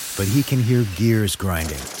 but he can hear gears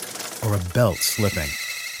grinding or a belt slipping.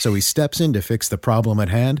 So he steps in to fix the problem at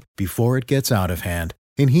hand before it gets out of hand.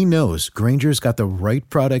 And he knows Grainger's got the right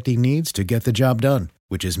product he needs to get the job done,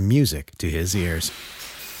 which is music to his ears.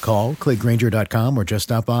 Call, click Grainger.com, or just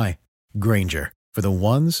stop by. Grainger, for the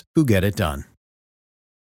ones who get it done.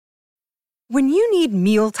 When you need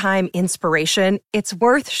mealtime inspiration, it's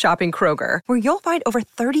worth shopping Kroger, where you'll find over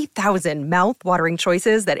 30,000 mouth-watering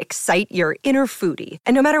choices that excite your inner foodie.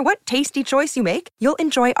 And no matter what tasty choice you make, you'll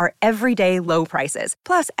enjoy our everyday low prices,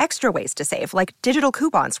 plus extra ways to save, like digital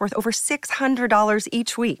coupons worth over $600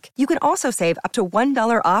 each week. You can also save up to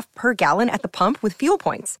 $1 off per gallon at the pump with fuel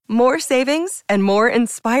points. More savings and more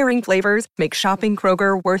inspiring flavors make shopping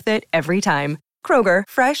Kroger worth it every time. Kroger,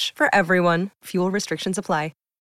 fresh for everyone. Fuel restrictions apply.